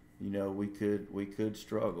 we could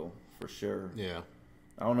struggle for sure. Yeah.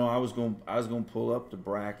 I don't know. I was going to pull up the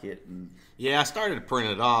bracket and Yeah, I started to print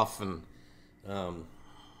it off, and and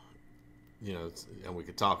we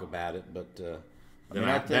could talk about it, but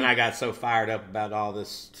then I got so fired up about all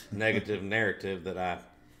this negative narrative that I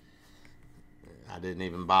didn't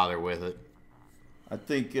even bother with it. I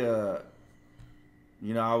think I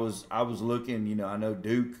was looking. I know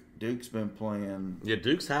Duke's been playing. Yeah,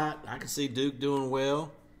 Duke's hot. I can see Duke doing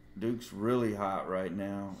well. Duke's really hot right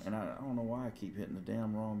now, and I don't know why I keep hitting the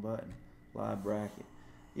damn wrong button. Live bracket.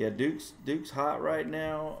 Yeah, Duke's hot right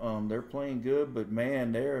now. They're playing good, but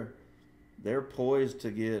man, they're poised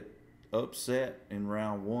to get upset in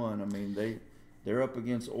round one. I mean, they're up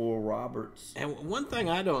against Oral Roberts. And one thing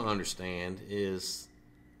I don't understand is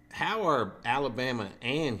how are Alabama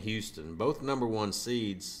and Houston, both number one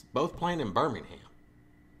seeds, both playing in Birmingham?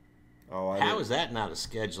 How is that not a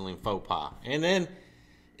scheduling faux pas? And then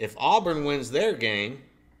if Auburn wins their game,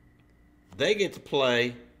 they get to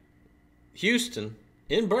play Houston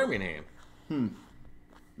in Birmingham.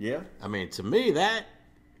 Yeah. I mean, to me, that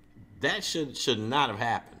should not have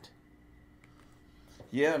happened.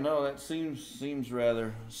 Yeah, no, that seems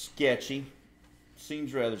rather sketchy.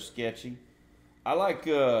 Seems rather sketchy. I like,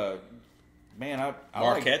 man,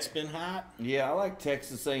 Marquette's been hot. Yeah, I like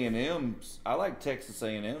Texas A&M's. I like Texas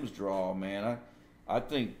A&M's draw, man. I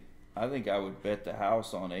think I would bet the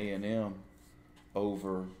house on A&M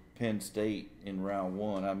over Penn State in round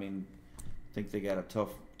one. I mean, I think they got a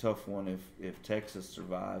tough one if Texas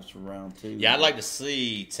survives for round two. Yeah, I'd like to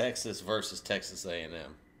see Texas versus Texas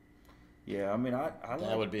A&M. Yeah, I mean,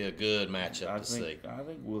 that would be a good matchup to see. I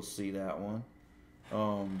think we'll see that one.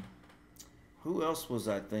 Who else was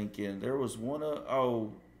I thinking? There was one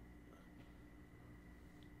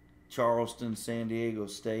Charleston, San Diego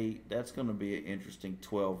State. That's going to be an interesting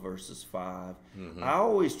 12 versus 5. Mm-hmm. I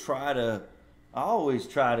always try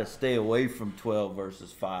to stay away from 12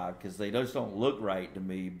 versus 5 because they just don't look right to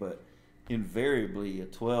me. But invariably, a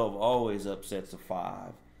 12 always upsets a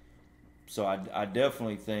 5. So I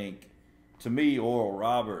definitely think, to me, Oral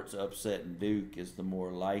Roberts upsetting Duke is the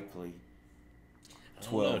more likely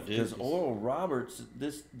 12 because Oral Roberts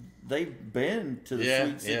they've been to the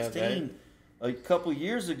Sweet 16 a couple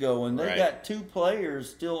years ago and they got 2 players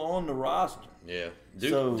still on the roster. Yeah,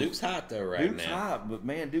 Duke's hot though now. Duke's hot, but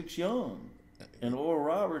man, Duke's young, and Oral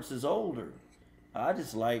Roberts is older. I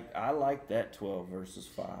like that 12 versus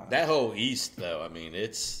 5. That whole East though, I mean,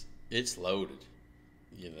 it's loaded.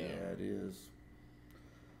 Yeah, it is.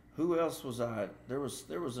 Who else was I? There was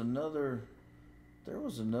another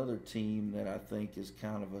team that I think is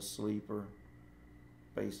kind of a sleeper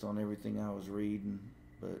based on everything I was reading,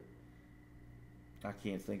 but I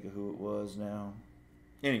can't think of who it was now.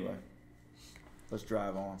 Anyway, let's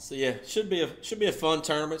drive on. So yeah, should be a fun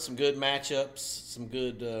tournament, some good matchups, some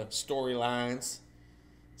good storylines.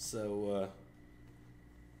 So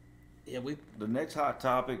the next hot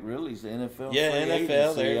topic really is the NFL. Yeah,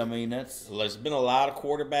 NFL. I mean, there's been a lot of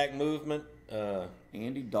quarterback movement.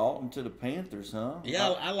 Andy Dalton to the Panthers, huh?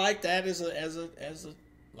 Yeah, I like that as a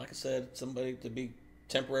like I said, somebody to be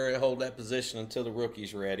temporarily hold that position until the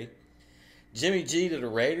rookie's ready. Jimmy G to the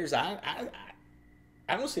Raiders. I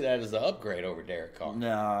don't see that as an upgrade over Derek Carr.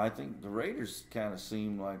 No, I think the Raiders kind of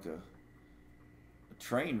seem like a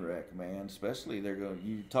train wreck, man. Especially you're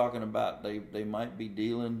talking about they might be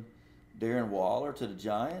dealing Darren Waller to the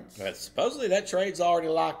Giants. Supposedly that trade's already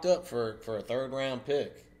locked up for a 3rd round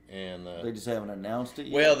pick. And they just haven't announced it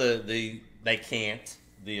yet? Well, they can't.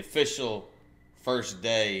 The official first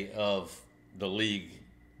day of the league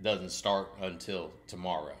doesn't start until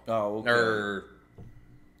tomorrow. Oh, okay. Or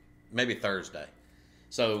maybe Thursday.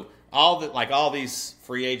 So all these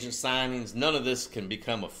free agent signings, none of this can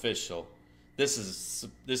become official. This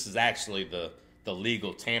is actually the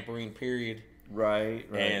legal tampering period. Right.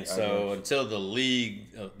 And so until the league,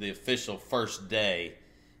 the official first day,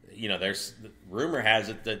 there's rumor has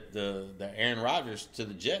it that the Aaron Rodgers to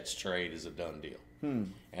the Jets trade is a done deal.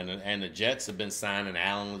 And the Jets have been signing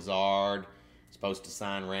Alan Lazard, supposed to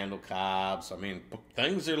sign Randall Cobb. So I mean,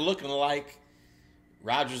 things are looking like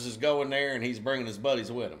Rodgers is going there and he's bringing his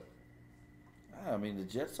buddies with him. I mean, the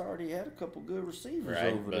Jets already had a couple good receivers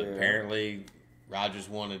over there. But apparently Rodgers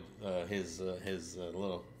wanted his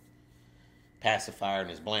little pacifier in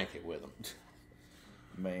his blanket with him.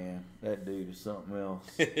 Man, that dude is something else.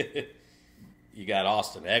 You got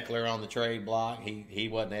Austin Eckler on the trade block. He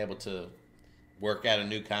wasn't able to work out a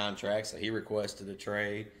new contract, so he requested a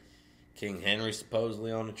trade. King Henry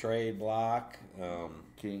supposedly on the trade block.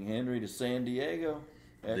 King Henry to San Diego.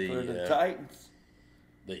 After the The Titans.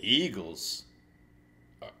 the Eagles,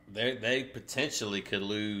 they potentially could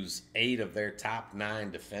lose 8 of their top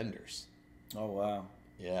 9 defenders. Oh, wow.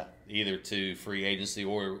 Yeah, either to free agency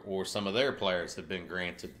or some of their players have been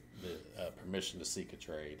granted the permission to seek a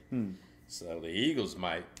trade. So the Eagles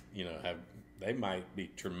might, they might be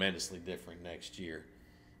tremendously different next year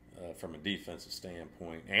from a defensive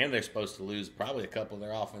standpoint, and they're supposed to lose probably a couple of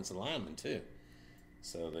their offensive linemen too.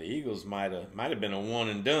 So the Eagles might have been a one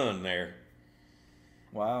and done there.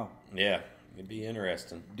 Wow. Yeah, it'd be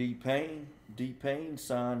interesting. D. Payne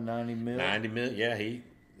signed $90 million. $90 million. Yeah, he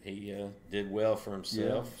did well for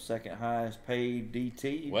himself. Yeah, second highest paid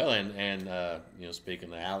DT. Well, and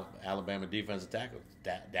speaking of Alabama defensive tackle,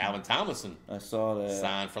 Dalvin Tomlinson, I saw that,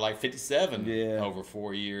 signed for like 57 Yeah. over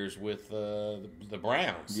 4 years with the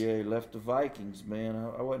Browns. Yeah, he left the Vikings, man.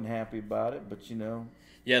 I wasn't happy about it, but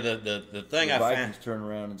Yeah, the thing the I Vikings found. turned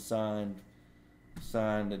around and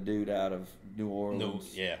signed the dude out of New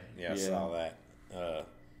Orleans. I saw that.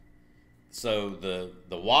 So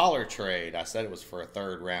the Waller trade, I said it was for a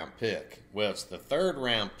 3rd round pick. Well, it's the 3rd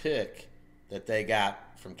round pick that they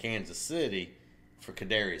got from Kansas City for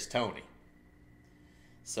Kadarius Toney.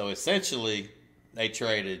 So essentially, they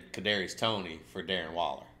traded Kadarius Toney for Darren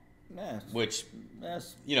Waller, which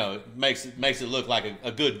makes it look like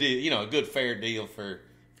a good deal, a good fair deal for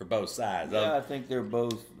both sides. Yeah, I think they're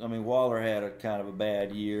both. I mean, Waller had a kind of a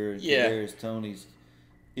bad year. Yeah. Kadarius Toney's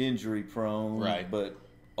injury prone, Right. But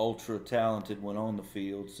ultra talented when on the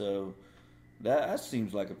field. So that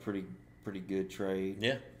seems like a pretty good trade.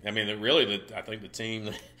 Yeah, I mean, I think the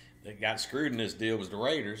team that got screwed in this deal was the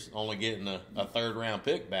Raiders, only getting a 3rd round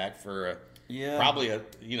pick back for probably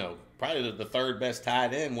the 3rd best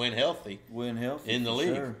tight end when healthy in the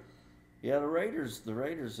league. Sure. Yeah, the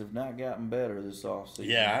Raiders have not gotten better this offseason.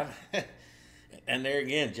 Yeah, and there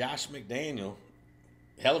again, Josh McDaniel,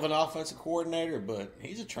 hell of an offensive coordinator, but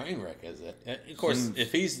he's a train wreck as that. Of course,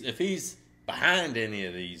 if he's behind any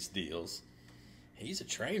of these deals, he's a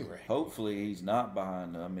train wreck. Hopefully, he's not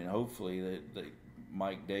behind. I mean, hopefully that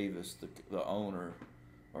Mike Davis, the owner,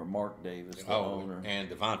 or Mark Davis, the owner, and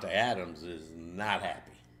Devontae Adams is not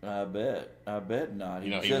happy. I bet not. He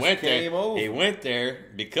just went came there. over. He went there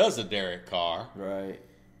because of Derek Carr, Right.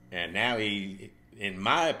 and now in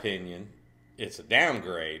my opinion, it's a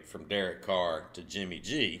downgrade from Derek Carr to Jimmy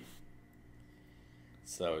G.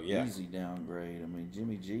 So yeah, Easy downgrade. I mean,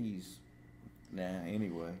 Jimmy G's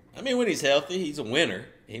anyway. I mean, when he's healthy, he's a winner.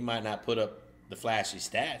 He might not put up the flashy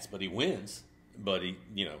stats, but he wins. But he,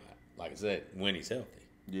 like I said, when he's healthy.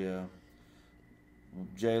 Yeah.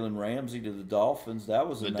 Jalen Ramsey to the Dolphins. That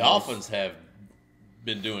was the Dolphins have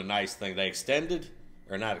been doing nice things. They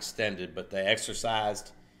but they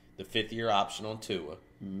exercised the 5th-year option on Tua.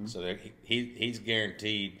 Mm-hmm. So he's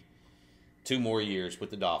guaranteed 2 more years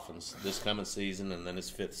with the Dolphins this coming season and then his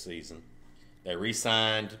 5th season. They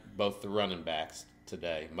re-signed both the running backs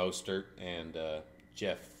today, Mostert and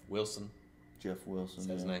Jeff Wilson. Jeff Wilson,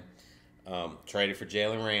 That's his name. Traded for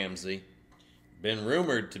Jalen Ramsey. Been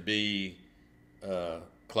rumored to be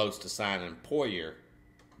close to signing Poyer,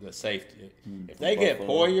 the safety. If they get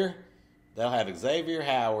Poyer, they'll have Xavier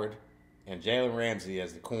Howard and Jalen Ramsey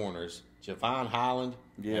as the corners, Javon Holland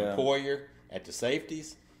and Poyer at the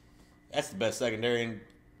safeties. That's the best secondary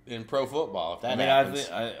in pro football. If that happens,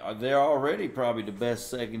 they're already probably the best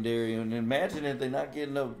secondary. And imagine if they're not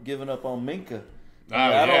giving up on Minka.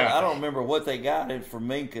 I don't remember what they got in for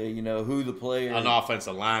Minka. Who the player, an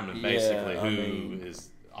offensive lineman, basically, is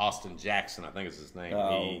Austin Jackson, I think is his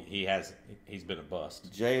name. He's been a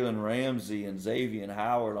bust. Jalen Ramsey and Xavier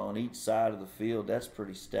Howard on each side of the field. That's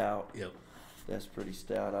pretty stout. Yep, that's pretty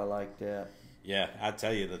stout. I like that. Yeah, I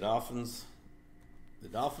tell you, the Dolphins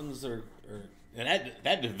are and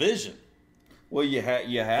that division. Well, you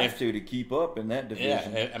have to keep up in that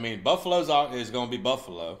division. Yeah, I mean, Buffalo's is going to be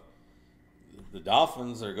Buffalo. The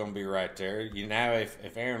Dolphins are going to be right there.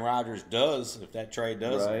 If Aaron Rodgers if that trade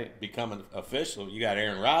does become official, you got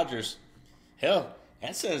Aaron Rodgers. Hell,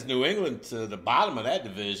 that sends New England to the bottom of that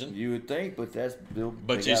division. You would think, but that's Bill.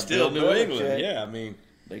 But you're still New England. Yeah, I mean,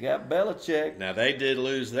 they got Belichick. Now they did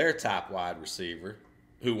lose their top wide receiver,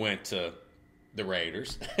 who went to the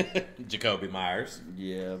Raiders, Jacoby Myers.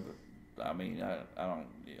 Yeah, but I mean, I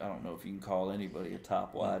don't know if you can call anybody a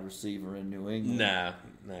top wide receiver in New England. No.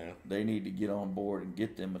 They need to get on board and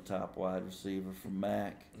get them a top wide receiver from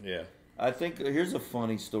Mac. Yeah. I think here's a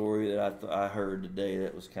funny story that I heard today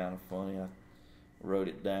that was kind of funny. I wrote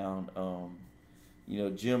it down.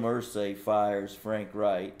 Jim Irsay fires Frank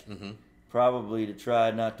Wright, probably to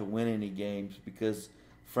try not to win any games because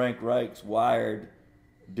Frank Reich's wired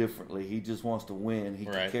differently. He just wants to win. He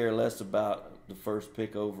Right. could care less about the first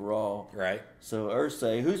pick overall. Right. So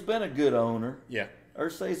Irsay, who's been a good owner. Yeah.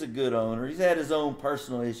 Irsay's a good owner. He's had his own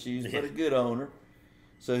personal issues, but a good owner.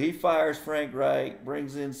 So he fires Frank Reich,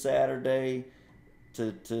 brings in Saturday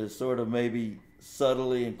to sort of maybe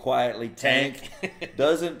subtly and quietly tank.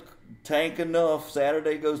 Doesn't tank enough.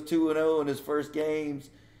 Saturday goes 2-0 in his first games,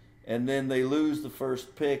 and then they lose the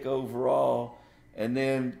first pick overall. And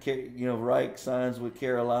then Reich signs with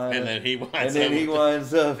Carolina, and then he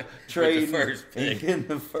winds up trading in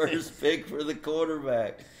the first pick for the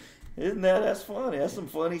quarterback. That's funny? That's some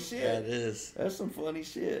funny shit. That is. That's some funny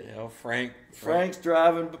shit. Frank's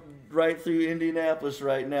driving right through Indianapolis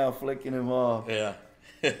right now, flicking him off. Yeah.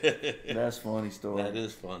 That's a funny story. That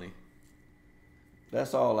is funny.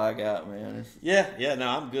 That's all I got, man. Yeah. No,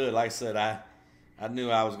 I'm good. Like I said, I knew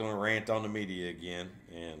I was going to rant on the media again,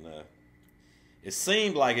 and it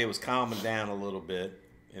seemed like it was calming down a little bit,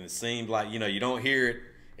 and it seemed like you don't hear it.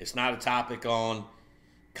 It's not a topic on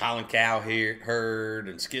Colin Cowherd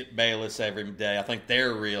and Skip Bayless every day. I think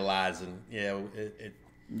they're realizing,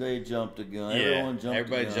 they jumped the gun. Yeah,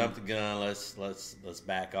 everybody jumped the gun. Let's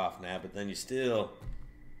back off now. But then you still,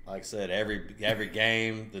 like I said, every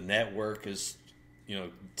game the network is,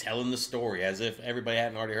 telling the story as if everybody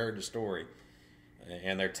hadn't already heard the story,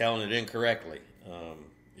 and they're telling it incorrectly.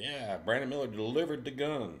 Brandon Miller delivered the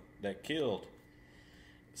gun that killed.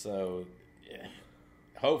 So,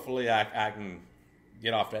 hopefully I can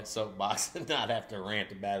get off that soapbox and not have to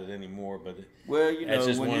rant about it anymore. But it's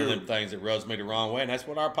just one of them things that rubs me the wrong way, and that's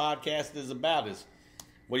what our podcast is about. Is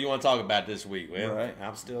what do you want to talk about this week? Well, right.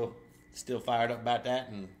 I'm still fired up about that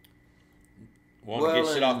and want to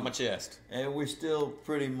get shit off my chest. And we're still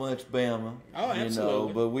pretty much Bama. Oh,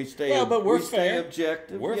 absolutely. But we stay. But we're stay fair.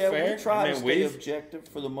 Objective. We're fair. We try to stay objective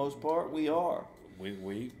for the most part. We are.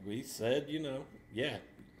 We said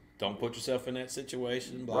don't put yourself in that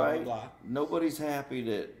situation. Blah right. blah blah. Nobody's happy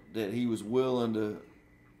that he was willing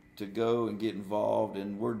to go and get involved,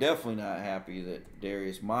 and we're definitely not happy that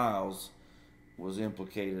Darius Miles was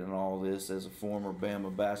implicated in all this as a former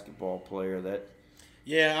Bama basketball player.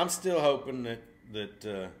 I'm still hoping that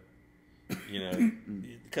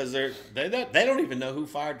because they don't even know who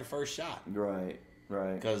fired the first shot. Right.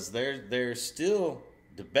 Because there's still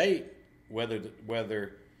debate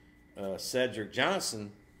whether Cedric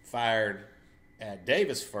Johnson fired at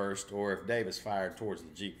Davis first or if Davis fired towards the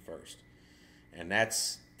Jeep first. And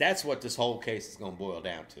that's what this whole case is going to boil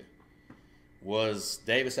down to. Was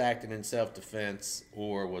Davis acting in self-defense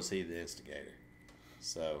or was he the instigator?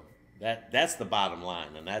 So that's the bottom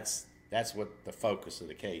line, and that's what the focus of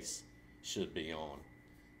the case should be on.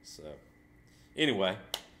 So anyway,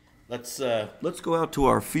 let's go out to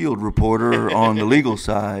our field reporter on the legal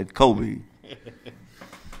side, Kolby.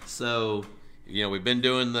 So, we've been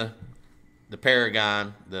doing the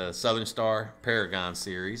Paragon, the Southern Star Paragon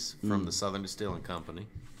series from the Southern Distilling Company.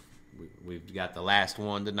 We've got the last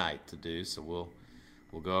one tonight to do, so we'll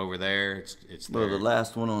go over there. It's the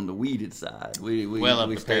last one on the weeded side. We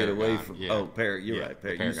stayed away from. Yeah. Oh, you're right.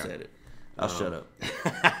 Paragon. You said it. I'll shut up.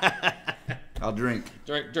 I'll drink.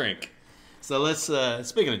 Drink. So let's.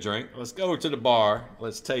 Speaking of drink, let's go over to the bar.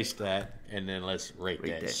 Let's taste that, and then let's rate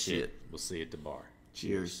that shit. We'll see you at the bar.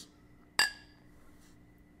 Cheers.